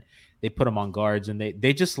with it, and they put him on guards, and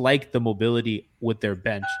they just like the mobility with their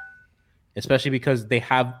bench, especially because they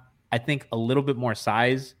have, I think, a little bit more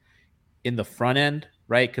size in the front end,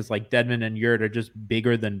 right? Because like Dedmon and Yurt are just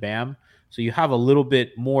bigger than Bam. So you have a little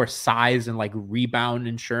bit more size and like rebound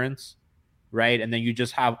insurance, right? And then you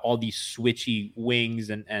just have all these switchy wings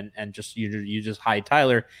and just you just hide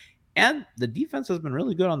Tyler. And the defense has been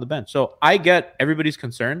really good on the bench. So I get everybody's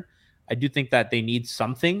concern. I do think that they need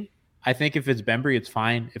something I think if it's Bembry, it's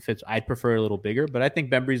fine. I'd prefer a little bigger, but I think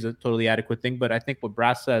Bembry's a totally adequate thing. But I think what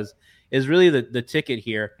Brass says is really the ticket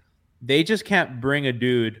here. They just can't bring a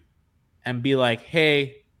dude and be like,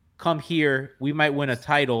 hey, come here. We might win a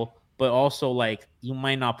title, but also like you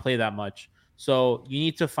might not play that much. So you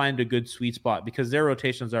need to find a good sweet spot because their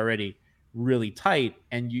rotation's already really tight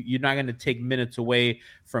and you're not going to take minutes away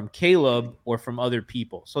from Caleb or from other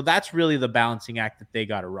people. So that's really the balancing act that they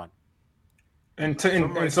got to run. And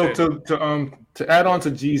to add on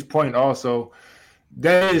to G's point also,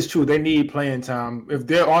 that is true. They need playing time. If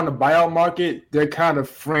they're on the buyout market, they're kind of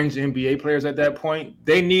fringe NBA players at that point.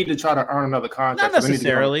 They need to try to earn another contract. Not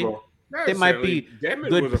necessarily. They might be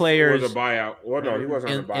good players. Was a buyout. Well, no, he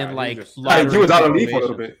wasn't on a he buyout. was out of the league for a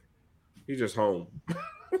little bit. He's just home.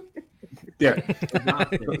 Yeah.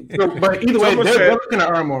 But either way, they're looking to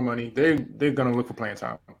earn more money. They're going to look for playing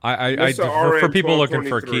time. For people looking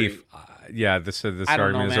for Keith, this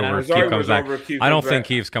argument is over. If Keith comes back. I don't think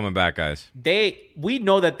Keith's coming back, guys. We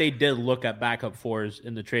know that they did look at backup fours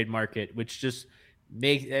in the trade market, which just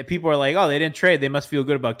makes people are like, oh, they didn't trade. They must feel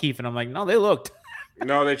good about Keith. And I'm like, no, they looked.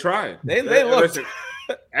 No, they tried. They looked. Listen,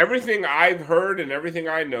 everything I've heard and everything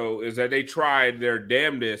I know is that they tried their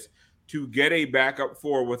damnedest to get a backup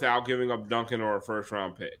four without giving up Duncan or a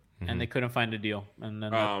first-round pick. And they couldn't find a deal. And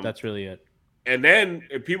then that's really it. And then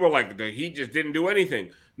people are like, he just didn't do anything.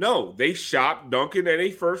 No, they shopped Duncan at a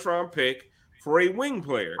first-round pick for a wing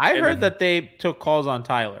player. I heard that they took calls on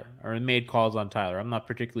Tyler or made calls on Tyler. I'm not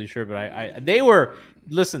particularly sure, but they were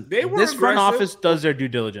this aggressive. Front office does their due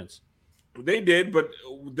diligence. They did, but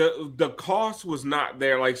the cost was not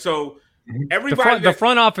there. Like, so everybody, the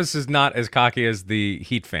front office is not as cocky as the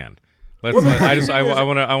Heat fan. I want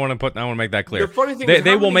to make that clear. The funny thing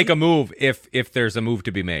they will make a move if there's a move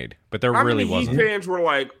to be made, but there really wasn't. Heat fans were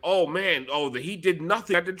like, "Oh man, the Heat did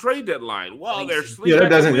nothing at the trade deadline." Well, they're sleeping. Yeah,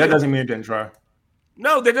 that doesn't mean they didn't try.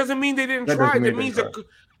 No, that doesn't mean they didn't try. That means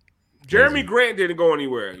Jeremy Grant didn't go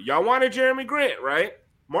anywhere. Y'all wanted Jeremy Grant, right?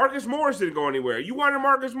 Marcus Morris didn't go anywhere. You wanted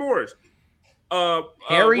Marcus Morris.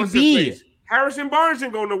 Harry B. Harrison Barnes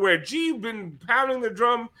didn't go nowhere. G been pounding the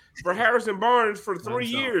drum for Harrison Barnes for 3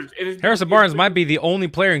 years. Harrison Barnes might be the only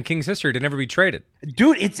player in Kings history to never be traded.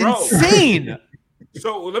 Dude, it's insane.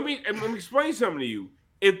 So let me explain something to you.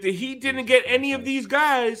 If the Heat didn't get any of these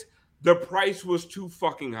guys, the price was too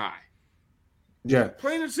fucking high. Yeah.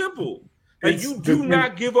 Plain and simple. And you do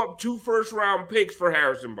not give up 2 first-round picks for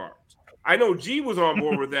Harrison Barnes. I know G was on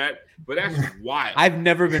board with that, but that's wild. I've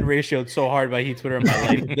never been ratioed so hard by Heat Twitter in my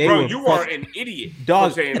life. Bro, you are an idiot.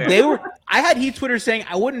 Dog, I had Heat Twitter saying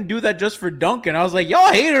I wouldn't do that just for Duncan. I was like,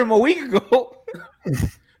 y'all hated him a week ago.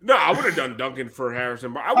 No, I would have done Duncan for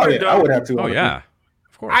Harrison. I would have to. Oh, yeah.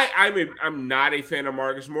 Of course. I'm not a fan of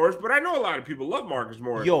Marcus Morris, but I know a lot of people love Marcus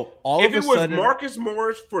Morris. If it was Marcus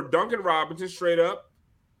Morris for Duncan Robinson straight up,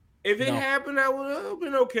 if it happened, I would have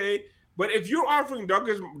been okay. But if you're offering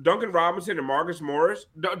Duncan Robinson and Marcus Morris,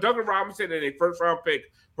 Duncan Robinson and a first-round pick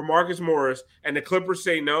for Marcus Morris, and the Clippers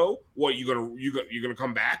say no, what you gonna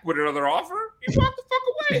come back with another offer? You walk the fuck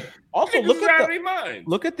away. Also,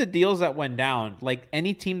 look at the deals that went down. Like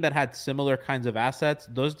any team that had similar kinds of assets,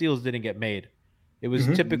 those deals didn't get made. It was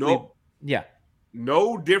typically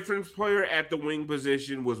no difference player at the wing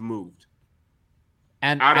position was moved.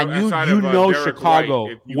 And Chicago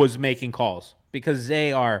was making calls because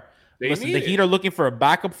they are. Listen, the Heat are looking for a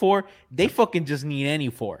backup four. They fucking just need any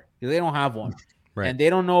four. They don't have one. Right. And they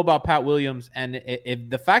don't know about Pat Williams. And if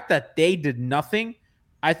the fact that they did nothing,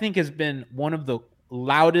 I think has been one of the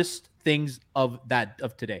loudest things of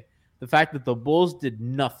today. The fact that the Bulls did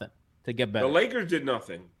nothing to get better. The Lakers did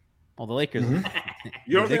nothing. Well, the Lakers.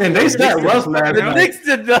 You don't think and they sat Russ last night. The Knicks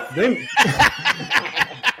did nothing.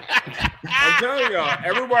 I'm telling y'all,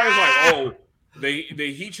 everybody's like, oh,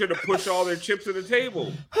 the Heat should have pushed all their chips to the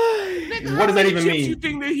table. Nigga, what does that even mean? You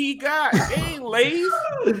think the Heat got? They ain't lazy.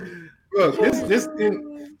 Look,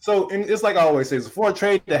 it's like I always say, for a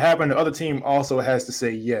trade to happen, the other team also has to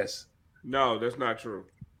say yes. No, that's not true.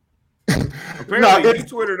 Apparently, he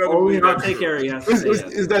Twitter doesn't believe that. Take care of yes.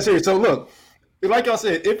 Is that serious? So look, like y'all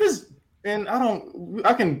said, if it's and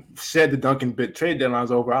I can shed the Duncan bit. Trade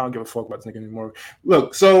deadline's over. I don't give a fuck about this nigga anymore.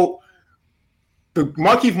 Look, so. The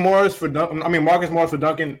Marcus Morris for Duncan.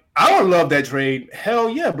 I don't love that trade. Hell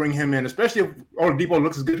yeah, bring him in, especially if Oladipo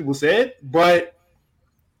looks as good as people said. But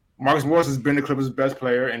Marcus Morris has been the Clippers' best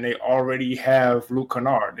player, and they already have Luke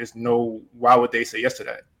Kennard. Why would they say yes to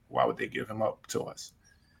that? Why would they give him up to us?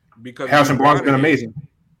 Because Harrison Barnes has been amazing.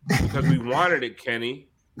 Because we wanted it, Kenny.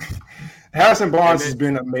 Harrison Barnes has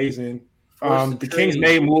been amazing. The Kings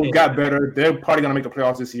made move, got better. They're probably gonna make the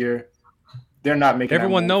playoffs this year. they're not making.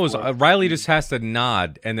 Everyone knows Riley just has to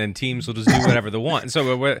nod, and then teams will just do whatever they want.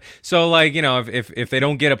 So like, you know, if they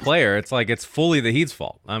don't get a player, it's like it's fully the Heat's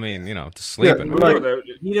fault. I mean, you know, just sleeping.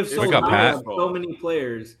 He'd have sold so many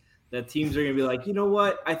players that teams are going to be like, you know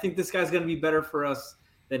what? I think this guy's going to be better for us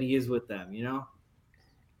than he is with them. You know.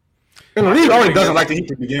 And the league already doesn't like the Heat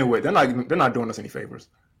to begin with. They're not doing us any favors.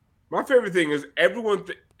 My favorite thing is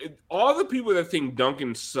all the people that think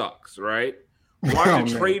Duncan sucks, right? Want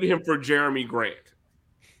to trade him for Jeremy Grant.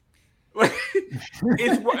 Like,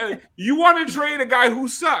 you want to trade a guy who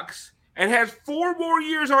sucks and has 4 more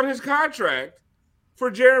years on his contract for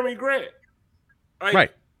Jeremy Grant. Like,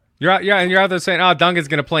 right. You're out there saying, "Oh, Duncan's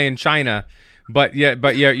going to play in China," but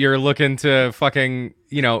you're looking to fucking,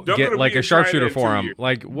 you know, get like a sharpshooter for him.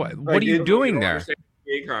 Like, what are you doing there?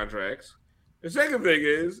 Contracts. The second thing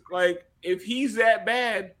is, like, if he's that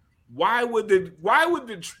bad, why would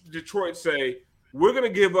Detroit say we're going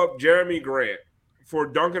to give up Jeremy Grant for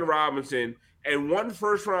Duncan Robinson and 1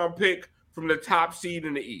 first-round pick from the top seed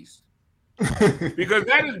in the East? Because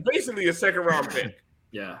that is basically a second-round pick.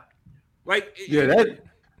 Yeah. Like,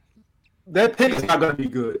 that pick is not going to be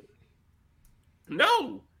good.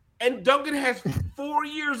 No. And Duncan has 4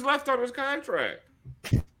 years left on his contract.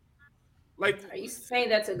 Like, are you saying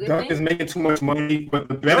that's a good Duncan's thing? making too much money, but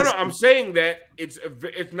the no, I'm saying that it's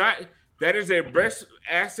not. That is their best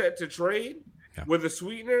asset to trade with a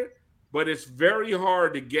sweetener, but it's very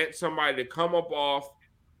hard to get somebody to come up off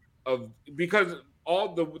of, because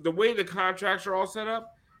all the way the contracts are all set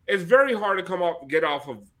up, it's very hard to get off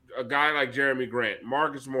of a guy like Jeremy Grant,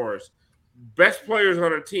 Marcus Morris, best players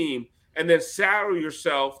on a team, and then saddle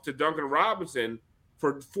yourself to Duncan Robinson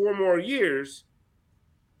for 4 more years.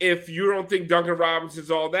 If you don't think Duncan Robinson's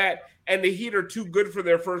all that, and the Heat are too good for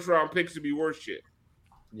their first round picks to be worth shit.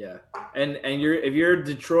 Yeah, and if you're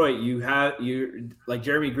Detroit, you're like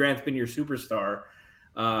Jeremy Grant's been your superstar,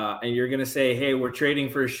 and you're gonna say, hey, we're trading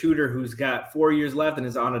for a shooter who's got 4 years left and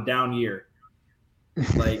is on a down year.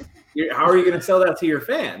 Like, how are you gonna sell that to your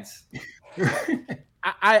fans?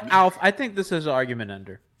 Alf, I think this is an argument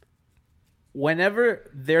under. Whenever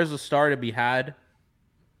there's a star to be had,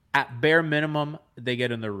 at bare minimum, they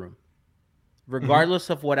get in their room, regardless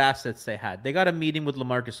of what assets they had. They got a meeting with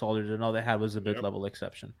LaMarcus Aldridge, and all they had was a mid-level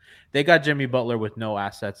exception. They got Jimmy Butler with no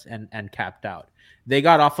assets and capped out. They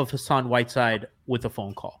got off of Hassan Whiteside with a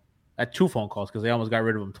phone call. 2 phone calls, because they almost got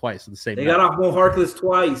rid of him twice in the same. They got off Mo Harkless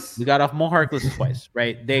twice. They got off Mo Harkless twice,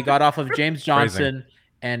 right? They got off of James Johnson,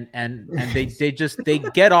 and they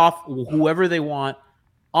get off whoever they want.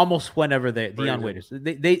 Almost whenever Dion Waiters,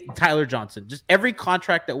 they Tyler Johnson, just every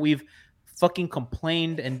contract that we've fucking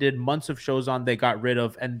complained and did months of shows on, they got rid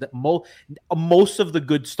of, and most of the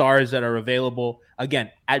good stars that are available, again,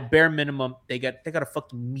 at bare minimum, they got a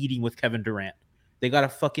fucking meeting with Kevin Durant, they got a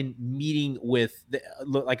fucking meeting with,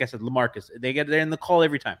 like I said, LaMarcus. They're in the call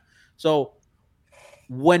every time. So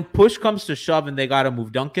when push comes to shove and they got to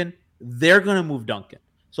move Duncan, they're gonna move Duncan.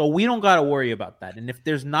 So we don't got to worry about that. And if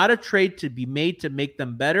there's not a trade to be made to make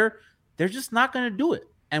them better, they're just not going to do it.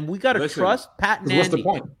 And we got to trust Pat and Andy. What's the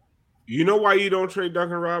point? You know why you don't trade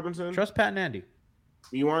Duncan Robinson? Trust Pat and Andy.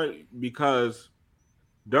 Because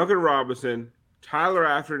Duncan Robinson, Tyler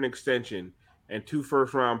after an extension, and 2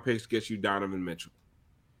 first-round picks gets you Donovan Mitchell.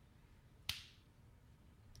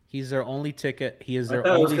 He's their only ticket. He is their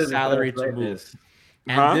only salary to move.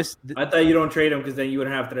 And I thought you don't trade him because then you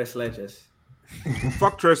wouldn't have Tres Leches.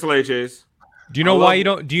 Fuck Tres Leches. Do you know why you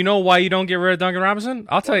don't? Do you know why you don't get rid of Duncan Robinson?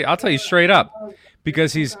 I'll tell you straight up.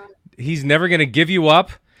 Because he's never going to give you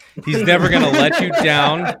up. He's never going to let you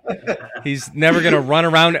down. He's never going to run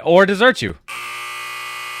around or desert you.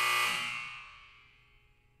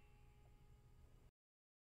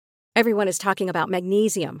 Everyone is talking about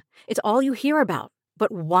magnesium. It's all you hear about. But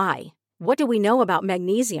why? What do we know about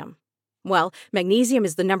magnesium? Well, magnesium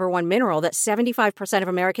is the #1 mineral that 75% of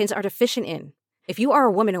Americans are deficient in. If you are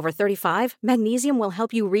a woman over 35, magnesium will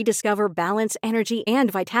help you rediscover balance, energy,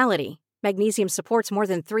 and vitality. Magnesium supports more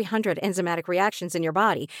than 300 enzymatic reactions in your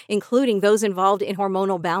body, including those involved in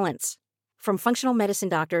hormonal balance. From functional medicine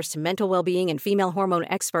doctors to mental well-being and female hormone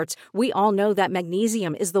experts, we all know that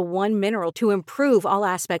magnesium is the one mineral to improve all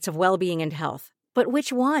aspects of well-being and health. But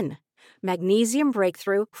which one? Magnesium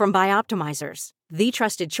Breakthrough from Bioptimizers, the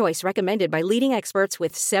trusted choice recommended by leading experts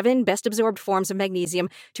with 7 best-absorbed forms of magnesium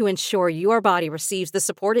to ensure your body receives the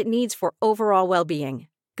support it needs for overall well-being.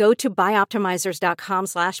 Go to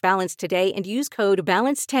bioptimizers.com/balance today and use code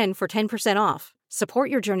BALANCE10 for 10% off.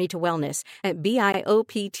 Support your journey to wellness at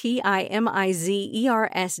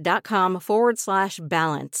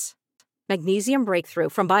bioptimizers.com/balance. Magnesium Breakthrough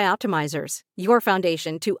from Bioptimizers, your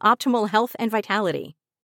foundation to optimal health and vitality.